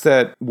tracks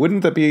that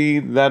wouldn't be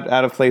that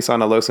out of place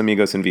on a Los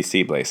Amigos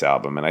Invisibles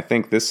album. And I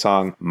think this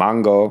song,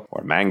 Mango,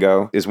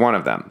 is one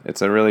of them.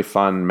 It's a really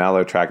fun,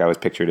 mellow track. I always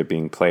pictured it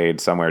being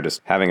played somewhere just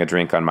having a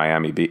drink on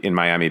Miami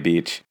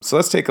Beach. So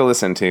let's take a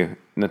listen to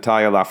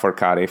Natalia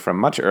Lafourcade from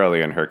much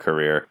earlier in her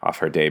career off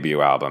her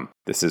debut album.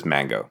 This is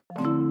Mango.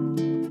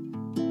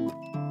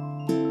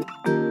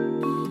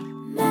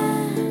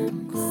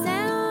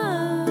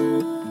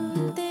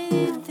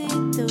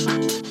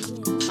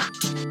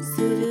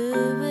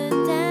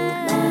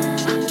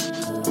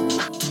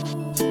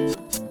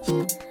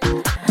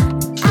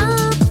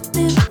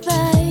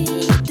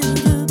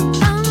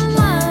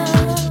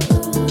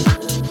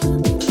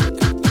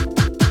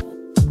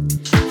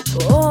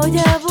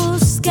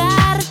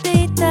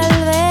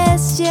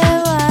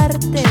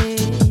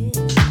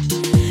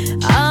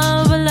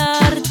 Hablar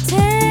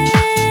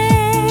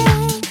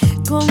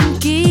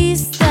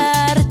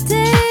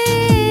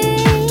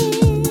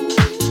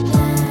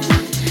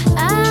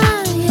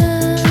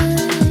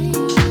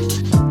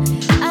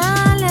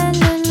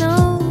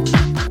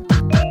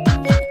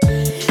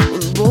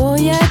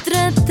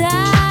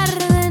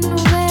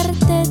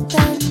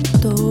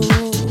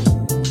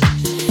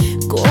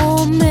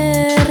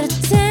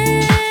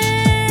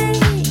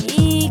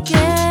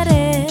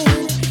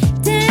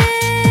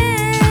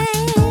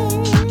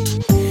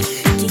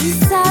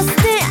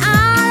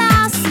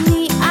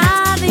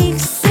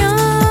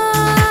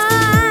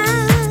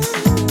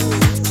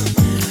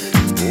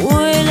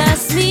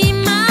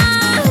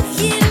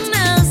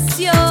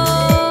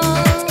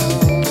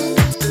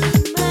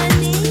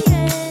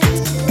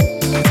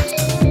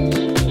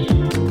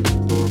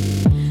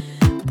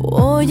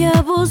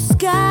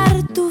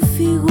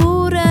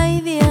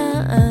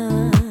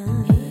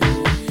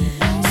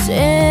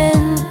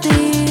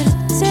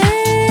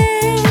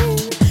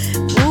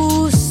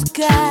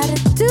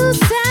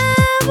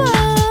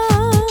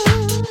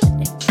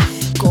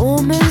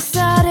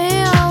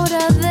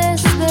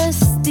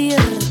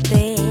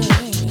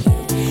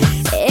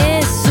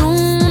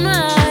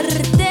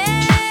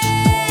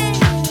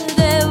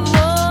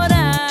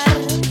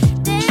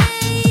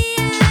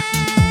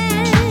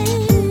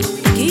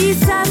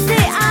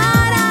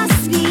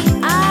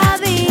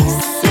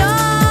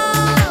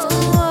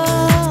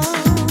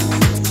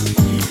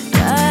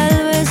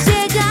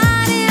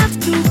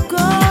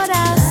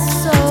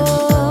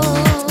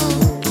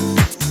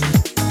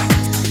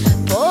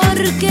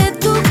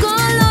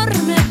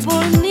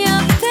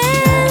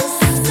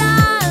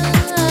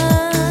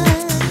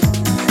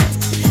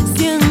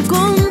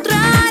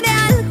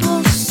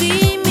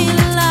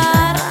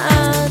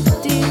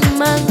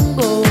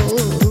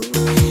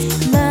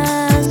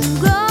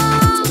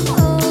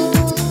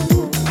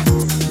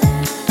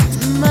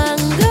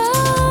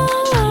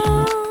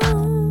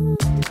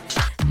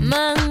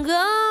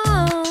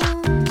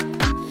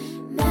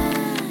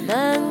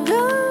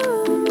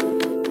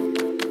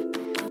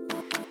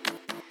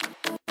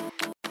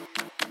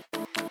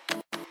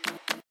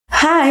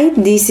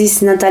This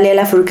is Natalia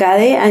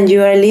Lafourcade, and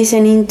you are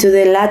listening to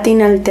the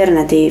Latin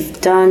Alternative.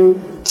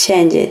 Don't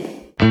change it.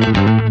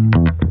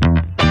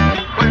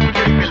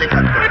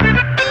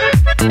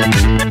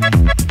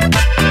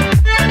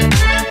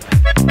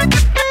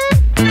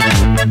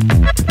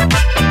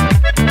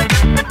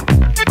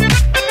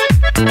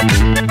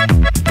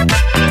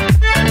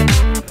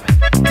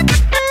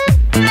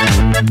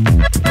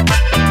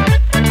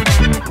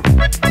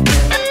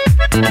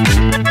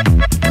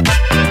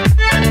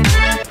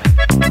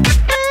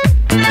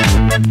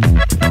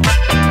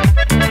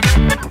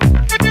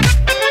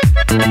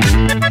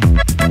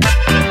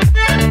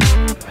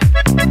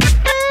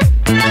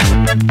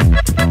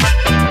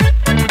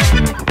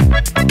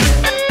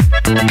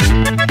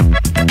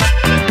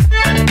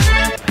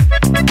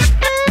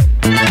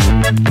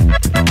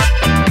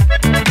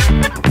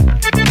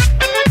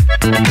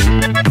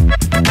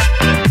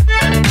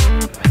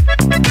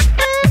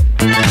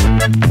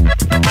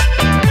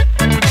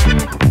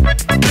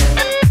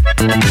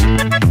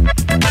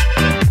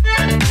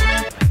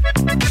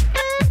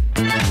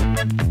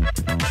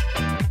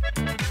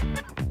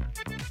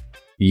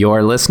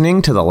 You're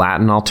listening to The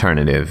Latin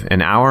Alternative,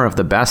 an hour of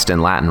the best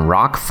in Latin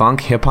rock,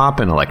 funk, hip-hop,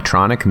 and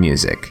electronic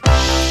music.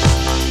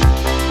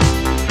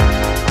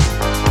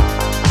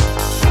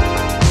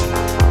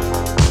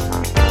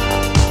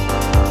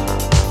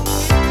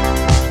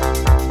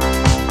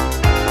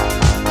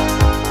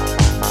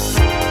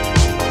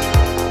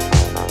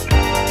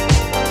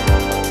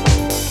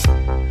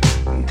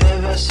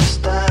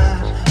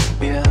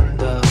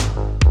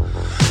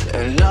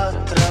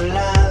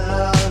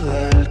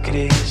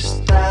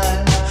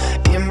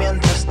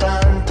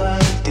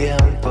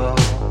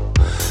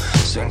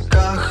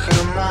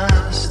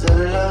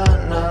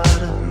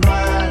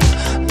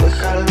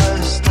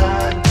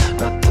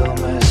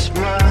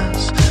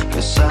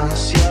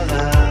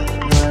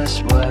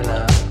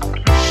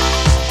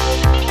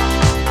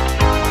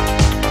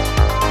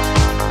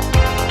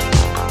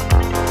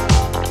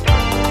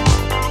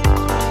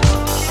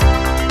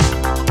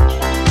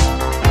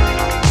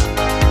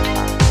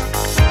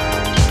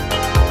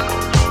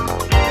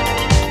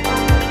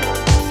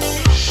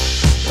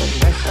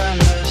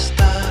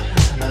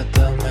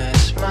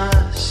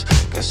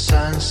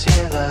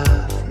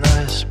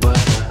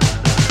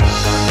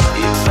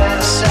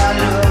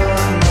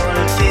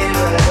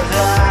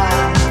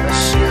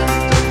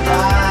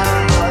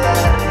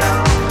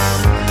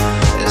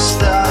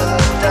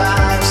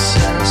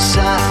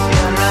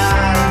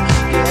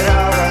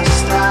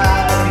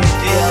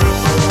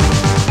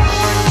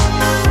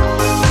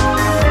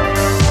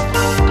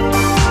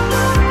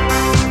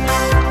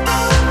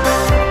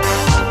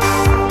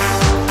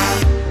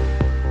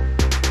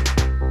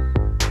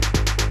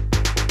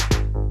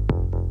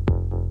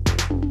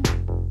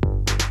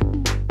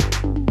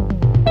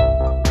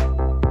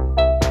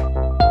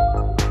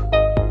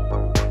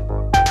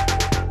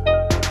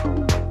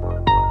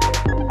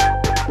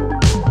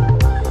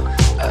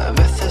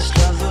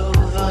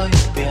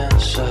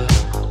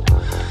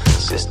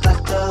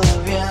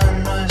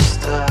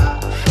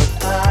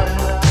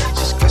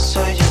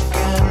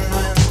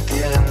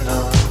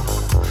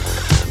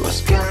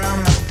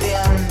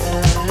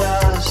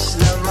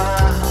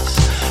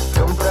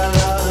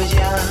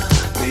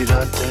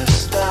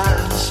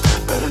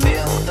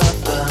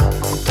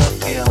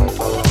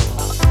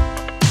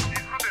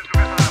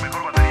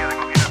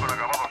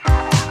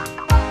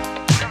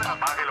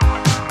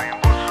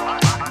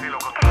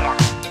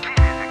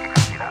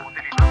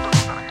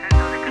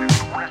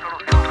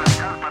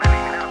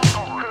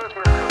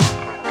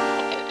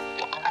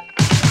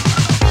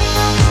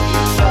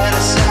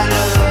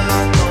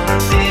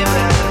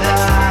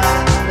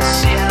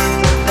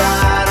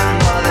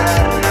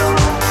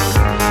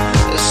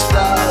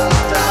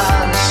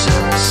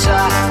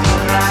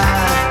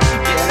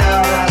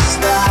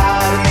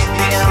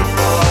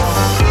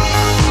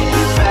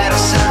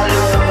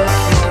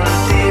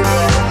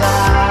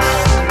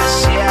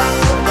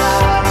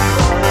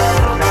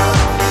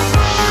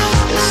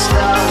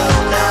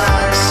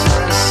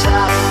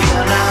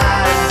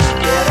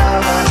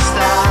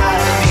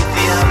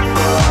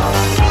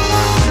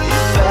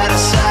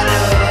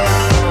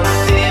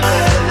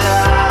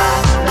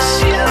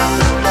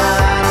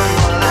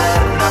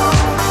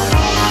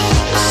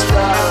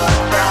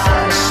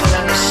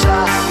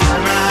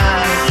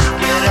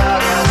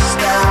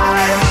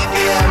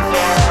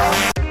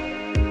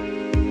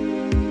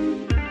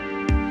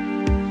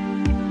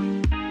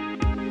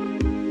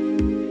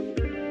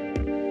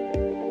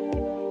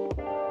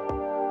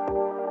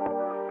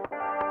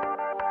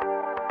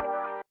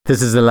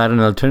 This is the Latin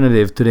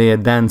Alternative, today a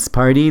dance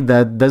party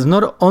that does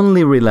not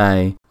only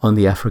rely on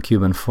the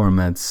Afro-Cuban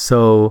formats.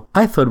 So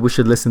I thought we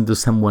should listen to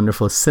some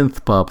wonderful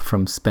synth pop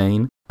from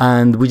Spain.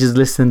 And we just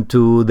listened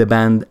to the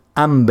band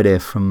Hambre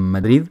from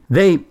Madrid.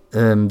 They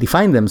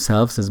define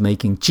themselves as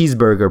making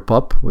cheeseburger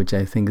pop, which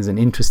I think is an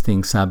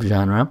interesting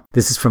subgenre.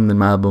 This is from the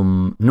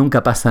album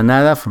Nunca Pasa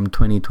Nada from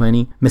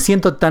 2020. Me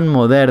Siento Tan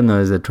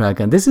Moderno is the track,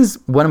 and this is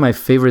one of my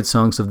favorite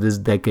songs of this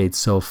decade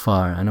so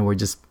far. I know we're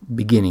just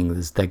beginning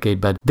this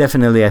decade, but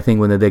definitely I think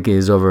when the decade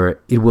is over,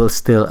 it will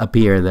still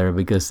appear there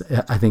because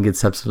I think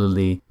it's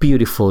absolutely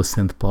beautiful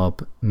synth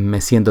pop. Me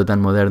Siento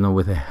Tan Moderno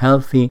with a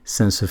healthy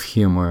sense of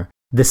humor.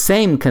 The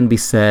same can be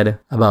said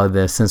about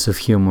the sense of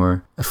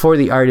humor for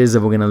the artists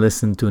that we're going to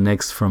listen to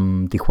next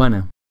from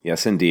Tijuana.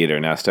 Yes, indeed,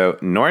 Ernesto.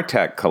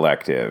 Nortec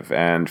Collective.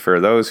 And for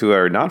those who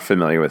are not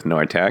familiar with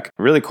Nortec,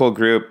 a really cool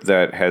group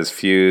that has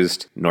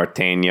fused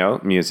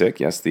norteño music,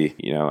 yes,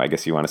 I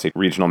guess you want to say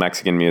regional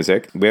Mexican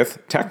music,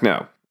 with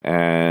techno.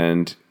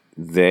 And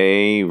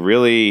they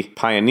really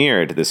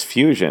pioneered this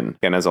fusion.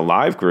 And as a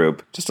live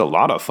group, just a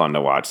lot of fun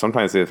to watch.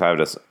 Sometimes they've had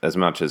as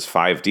much as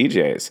 5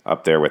 DJs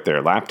up there with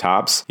their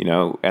laptops,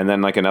 and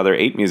then like another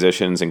 8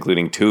 musicians,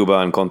 including tuba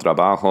and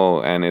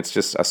contrabajo, and it's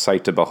just a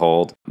sight to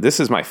behold. This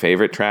is my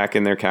favorite track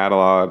in their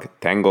catalog,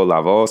 Tengo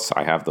la Voz,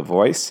 I Have the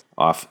Voice,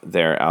 off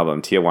their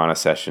album Tijuana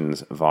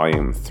Sessions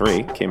Volume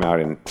 3, came out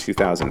in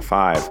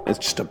 2005. It's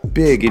just a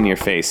big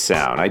in-your-face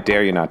sound. I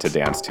dare you not to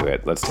dance to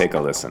it. Let's take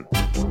a listen.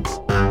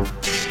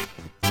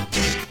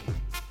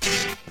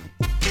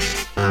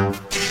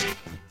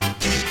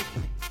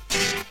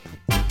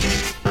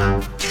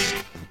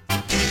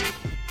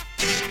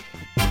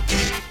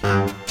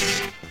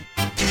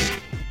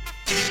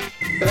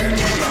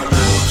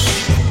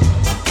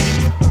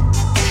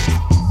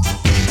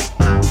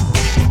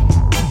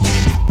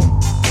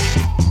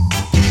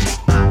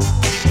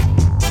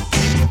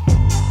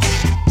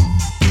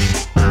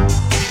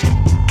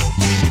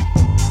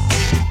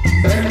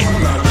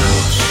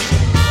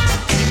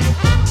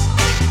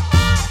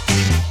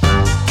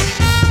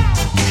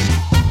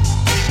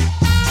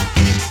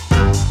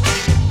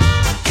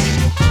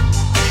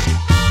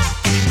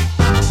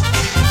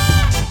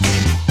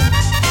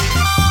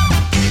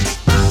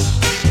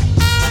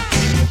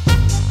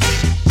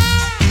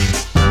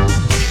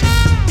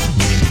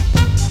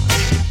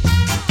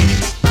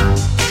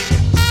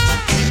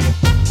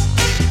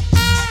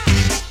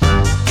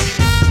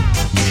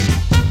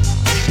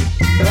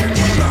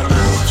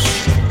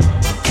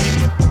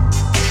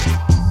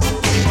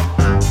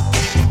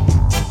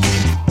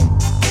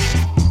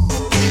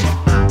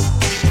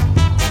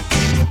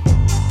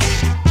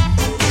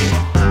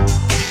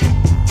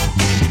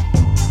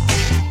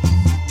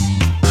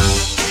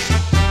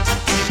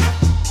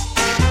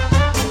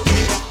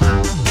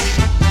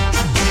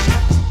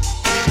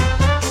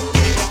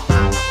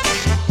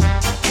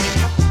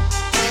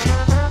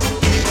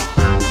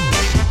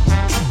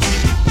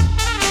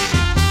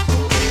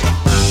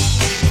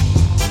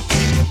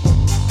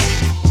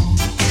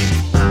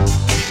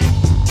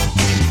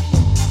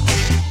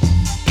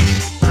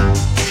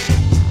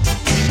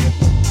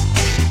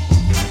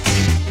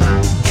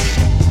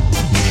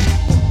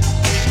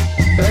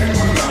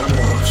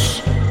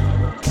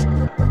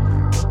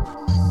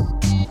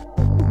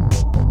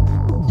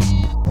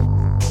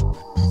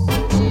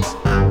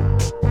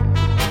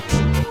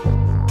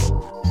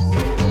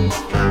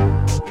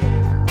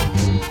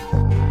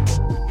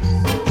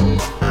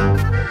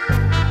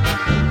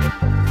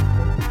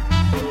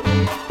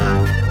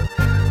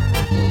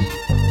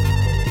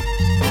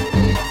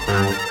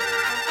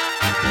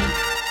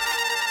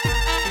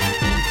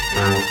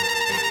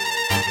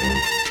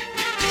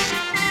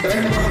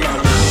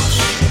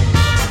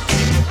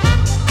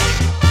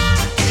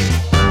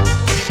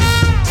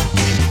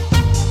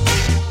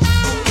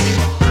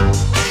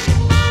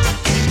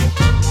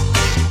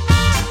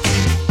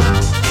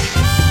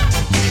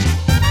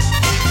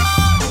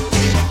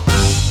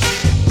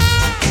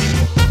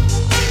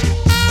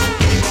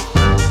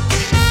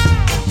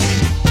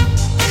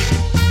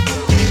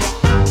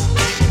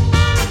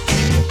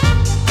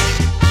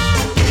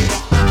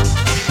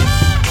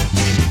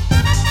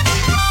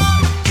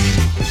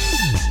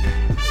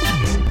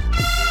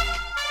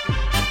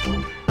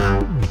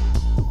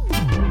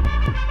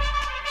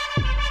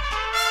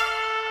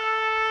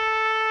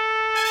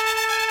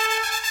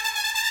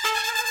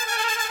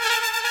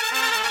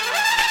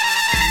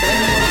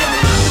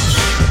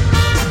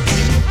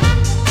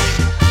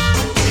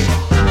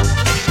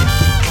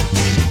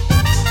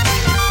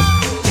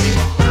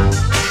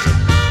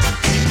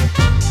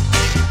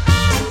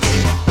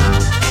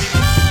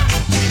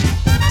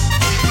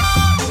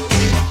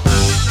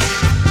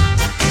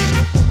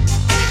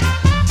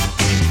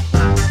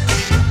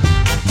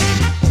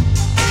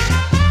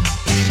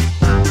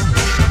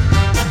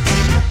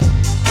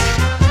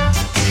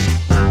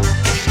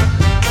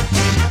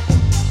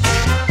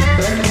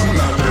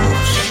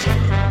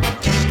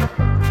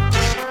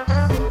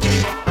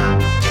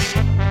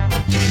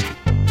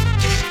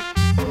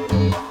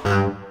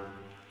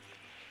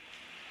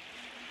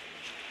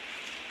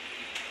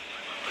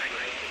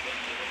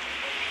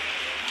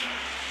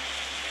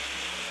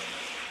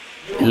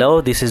 Hello,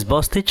 this is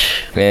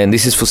Bostich. And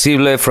this is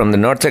Fusible from the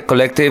Nortec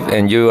Collective,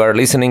 and you are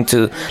listening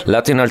to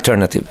Latin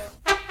Alternative.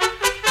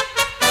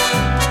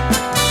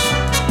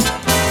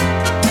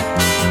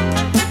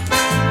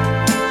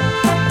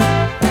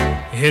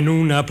 En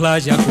una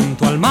playa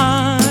junto al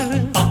mar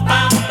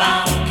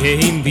que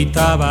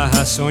invitaba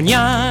a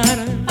soñar.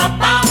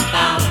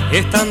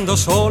 Estando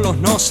solos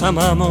nos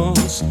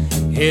amamos,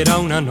 era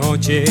una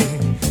noche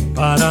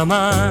para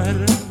amar.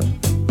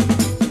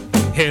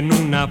 En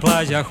una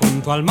playa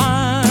junto al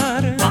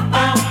mar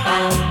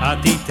a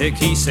ti te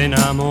quise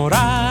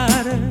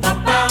enamorar.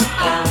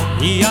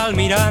 Y al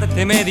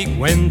mirarte me di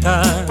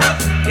cuenta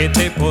que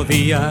te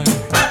podía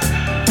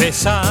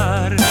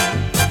besar.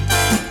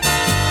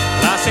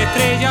 Las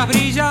estrellas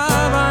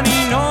brillaban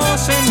y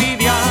nos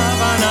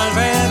envidiaban al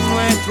ver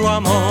nuestro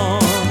amor.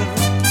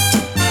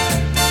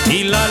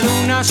 Y la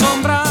luna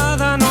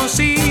asombrada nos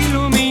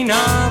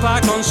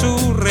iluminaba con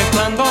su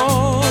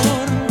resplandor.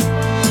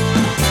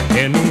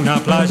 En una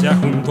playa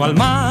junto al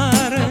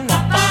mar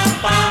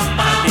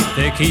a ti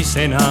te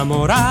quise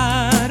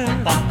enamorar.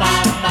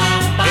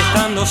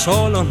 Estando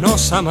solos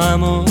nos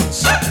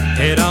amamos,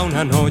 era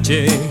una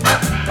noche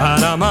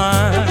para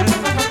amar.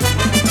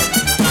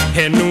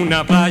 En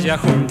una playa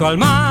junto al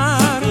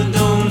mar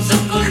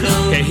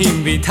que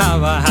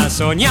invitaba a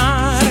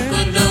soñar.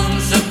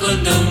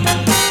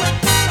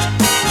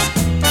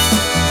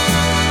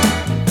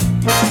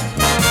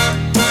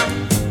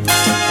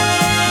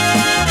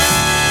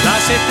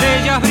 Las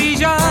estrellas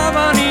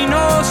brillaban y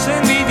nos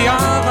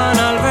envidiaban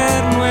al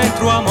ver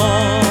nuestro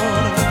amor.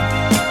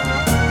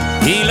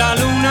 Y la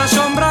luna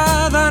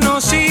asombrada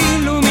nos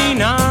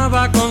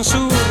iluminaba con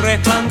su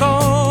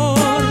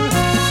resplandor.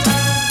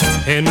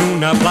 En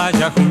una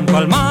playa junto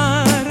al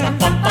mar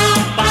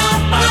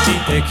así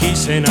te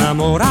quise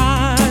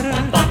enamorar.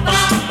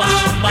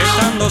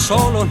 Estando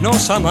solos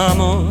nos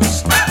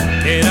amamos,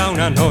 era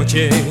una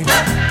noche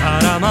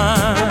para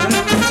amar.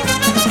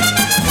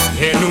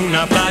 En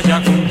una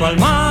playa junto al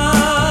mar,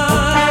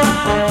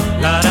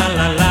 la la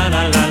la la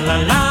la la la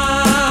la.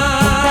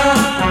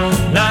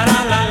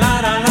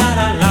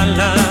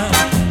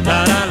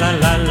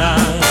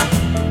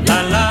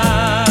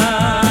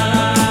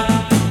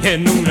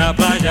 En una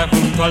playa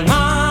junto al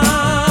mar,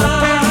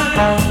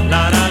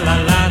 la la la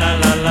la la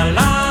la la la, la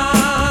la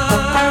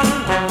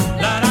la la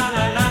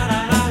la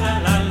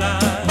la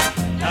la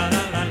la, la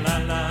la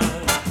la la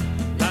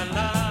la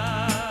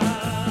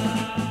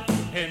la,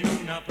 en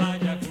una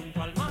playa junto al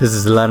mar. This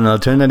is Latin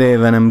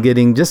Alternative, and I'm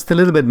getting just a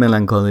little bit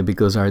melancholy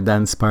because our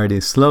dance party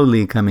is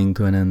slowly coming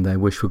to an end. I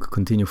wish we could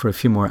continue for a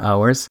few more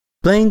hours,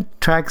 playing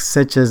tracks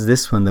such as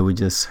this one that we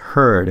just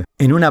heard,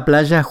 En una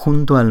playa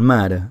junto al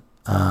mar,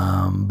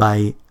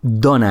 by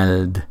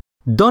Donald.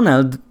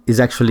 Donald is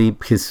actually,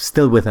 he's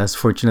still with us,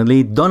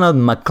 fortunately, Donald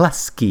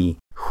McCluskey,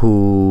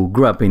 who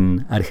grew up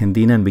in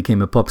Argentina and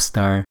became a pop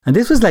star. And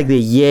this was like the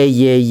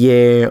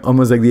yeah,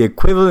 almost like the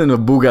equivalent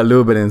of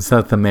Boogaloo, but in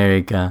South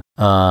America.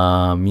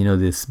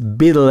 This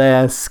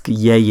Beatlesque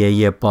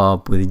yeah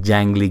pop with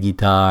jangly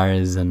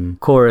guitars and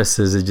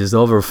choruses that just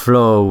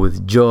overflow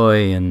with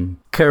joy and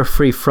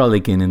carefree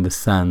frolicking in the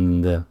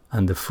sun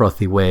and the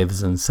frothy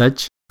waves and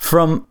such.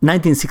 From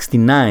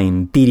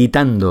 1969,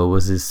 Tiritando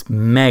was this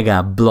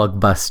mega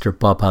blockbuster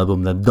pop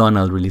album that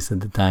Donald released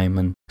at the time,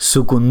 and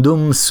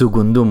Sucundum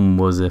Sucundum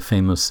was a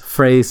famous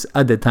phrase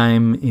at the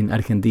time in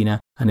Argentina,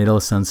 and it all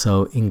sounds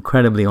so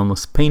incredibly,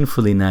 almost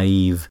painfully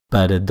naive,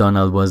 but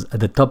Donald was at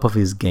the top of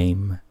his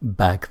game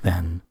back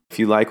then. If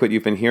you like what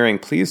you've been hearing,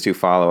 please do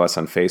follow us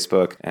on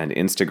Facebook and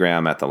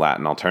Instagram at The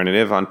Latin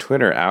Alternative. On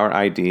Twitter, our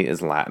ID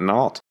is Latin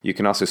Alt. You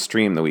can also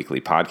stream the weekly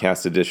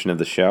podcast edition of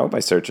the show by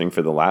searching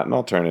for The Latin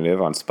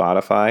Alternative on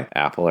Spotify,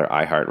 Apple, or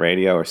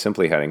iHeartRadio, or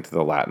simply heading to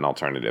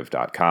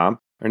thelatinalternative.com.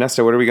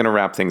 Ernesto, what are we going to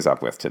wrap things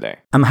up with today?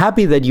 I'm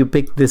happy that you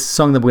picked this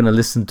song that we're going to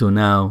listen to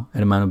now,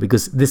 hermano,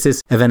 because this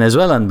is a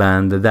Venezuelan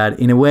band that,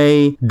 in a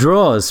way,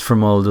 draws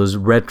from all those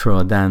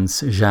retro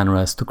dance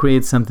genres to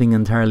create something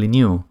entirely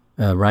new.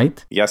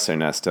 Right? Yes,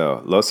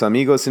 Ernesto. Los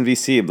Amigos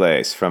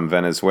Invisibles from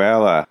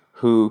Venezuela,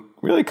 who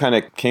really kind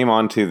of came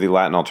onto the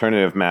Latin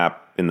alternative map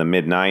in the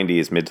mid to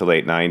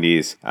late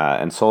 90s,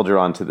 and soldier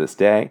on to this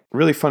day.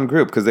 Really fun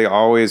group because they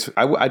always,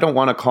 I don't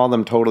want to call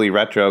them totally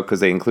retro because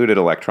they included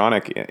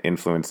electronic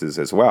influences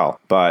as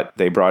well, but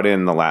they brought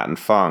in the Latin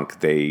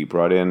funk, they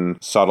brought in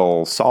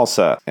subtle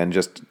salsa and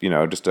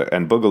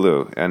and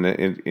boogaloo, and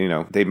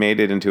they made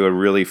it into a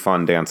really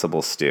fun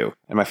danceable stew.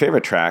 And my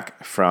favorite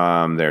track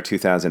from their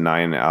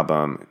 2009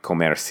 album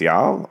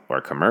Comercial,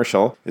 or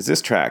Commercial, is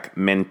this track,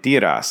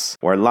 Mentiras,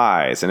 or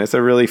Lies. And it's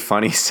a really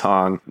funny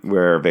song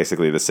where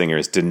basically the singer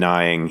is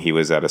denying he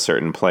was at a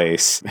certain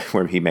place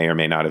where he may or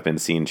may not have been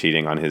seen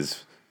cheating on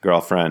his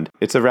girlfriend.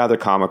 It's a rather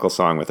comical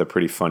song with a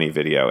pretty funny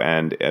video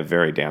and a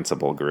very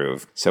danceable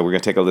groove. So we're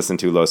going to take a listen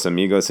to Los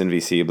Amigos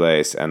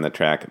Invisibles and the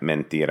track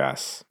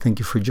Mentiras. Thank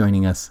you for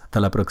joining us. Hasta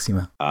la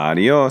próxima.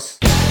 Adiós.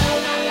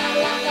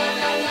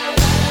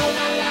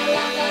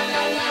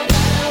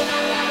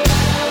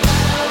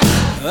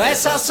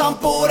 Esas son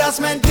puras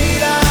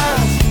mentiras.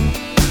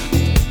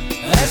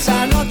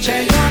 Esa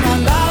noche yo no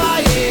andaba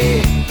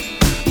allí.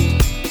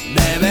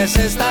 Debes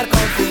estar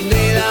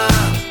confundida.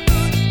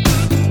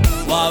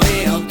 O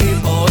había un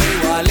tipo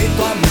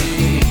igualito a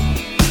mí.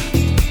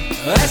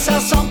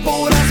 Esas son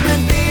puras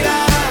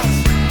mentiras.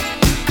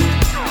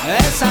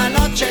 Esa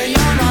noche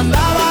yo no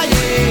andaba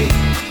allí.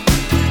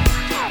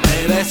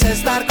 Debes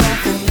estar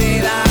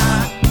confundida.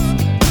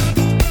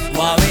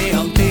 O había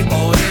un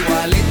tipo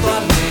igualito a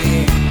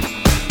mí.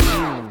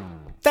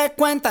 Te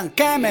cuentan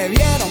que me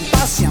vieron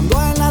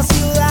paseando en la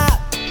ciudad,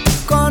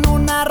 con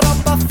una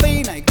ropa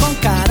fina y con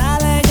cara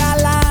de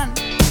galán,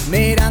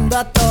 mirando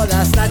a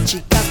todas las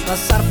chicas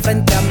pasar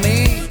frente a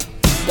mí.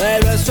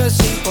 Pero eso es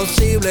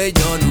imposible,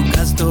 yo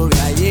nunca estuve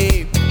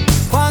allí.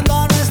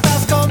 Cuando no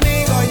estás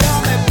conmigo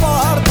yo me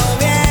porto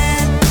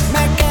bien.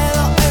 Me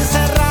quedo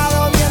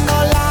encerrado viendo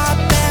la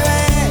TV.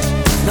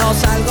 No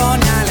salgo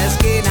ni a la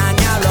esquina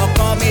ni hablo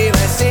con mi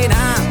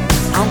vecina.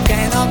 Aunque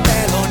no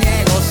te lo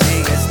niego,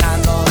 sigue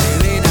estando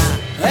divina.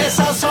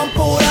 Esas son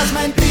puras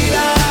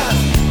mentiras.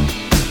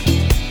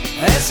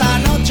 Esa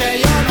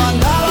noche yo no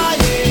andaba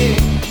allí.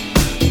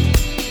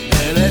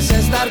 Debes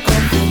estar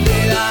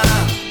confundida.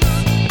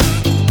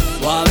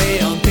 O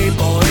había un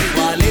tipo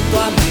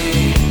igualito a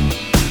mí.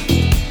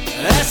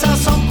 Esas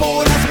son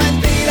puras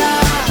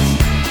mentiras.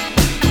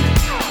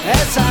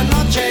 Esa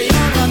noche yo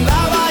no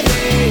andaba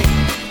allí.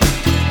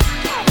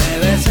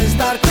 Debes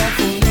estar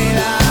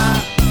confundida.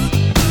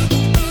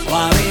 O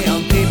había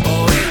un tipo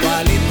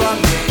igualito a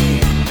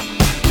mí.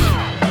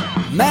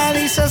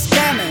 Me dices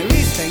que me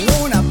viste en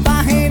una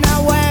página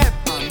web,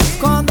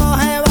 con 2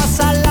 jevas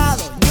al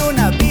lado y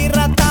una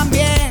birra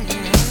también.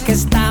 Que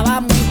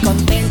estaba muy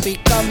contento y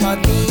como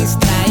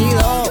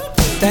distraído.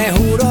 Te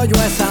juro yo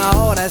a esa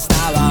hora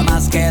estaba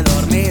más que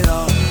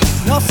dormido.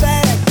 No sé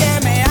de qué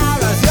me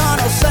hablas, yo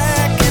no sé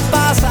qué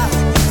pasa.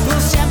 Tú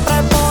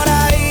siempre por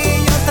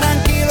ahí, yo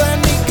tranquilo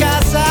en mi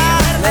casa,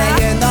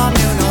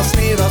 leyéndome unos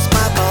libros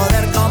para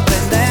poder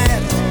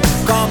comprender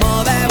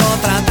cómo debo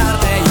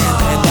tratarte y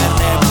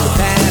entenderte,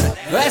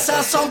 mujer.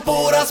 Esas son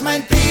puras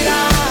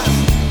mentiras.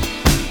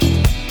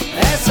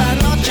 Esa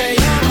noche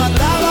yo no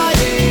andaba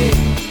allí.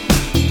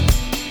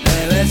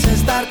 Debes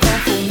estar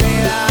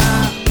confundida.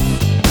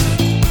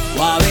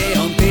 O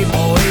había un tipo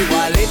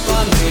igualito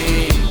a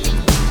mí.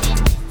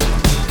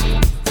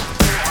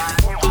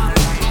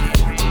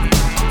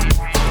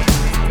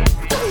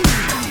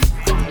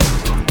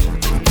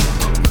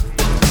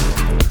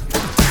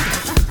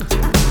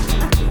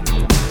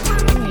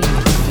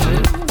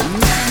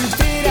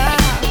 Mentira,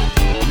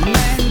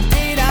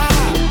 mentira,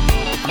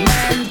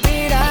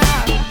 mentira,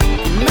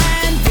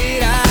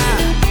 mentira,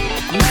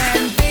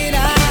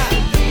 mentira,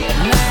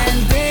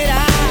 mentira,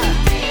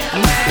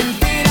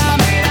 mentira,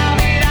 mira,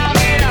 mira,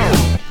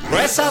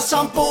 mira. Esas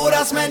son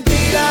puras mentiras.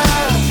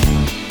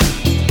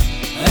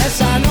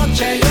 Esa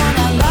noche yo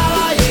no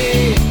andaba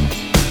allí.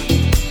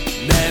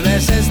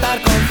 Debes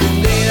estar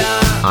confundida.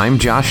 I'm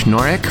Josh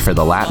Norek for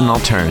The Latin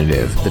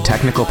Alternative. The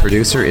technical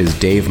producer is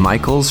Dave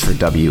Michaels for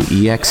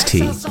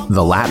WEXT.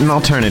 The Latin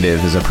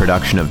Alternative is a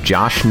production of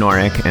Josh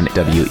Norek and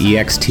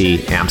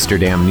WEXT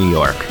Amsterdam, New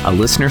York, a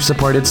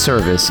listener-supported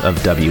service of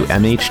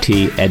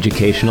WMHT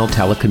Educational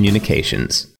Telecommunications.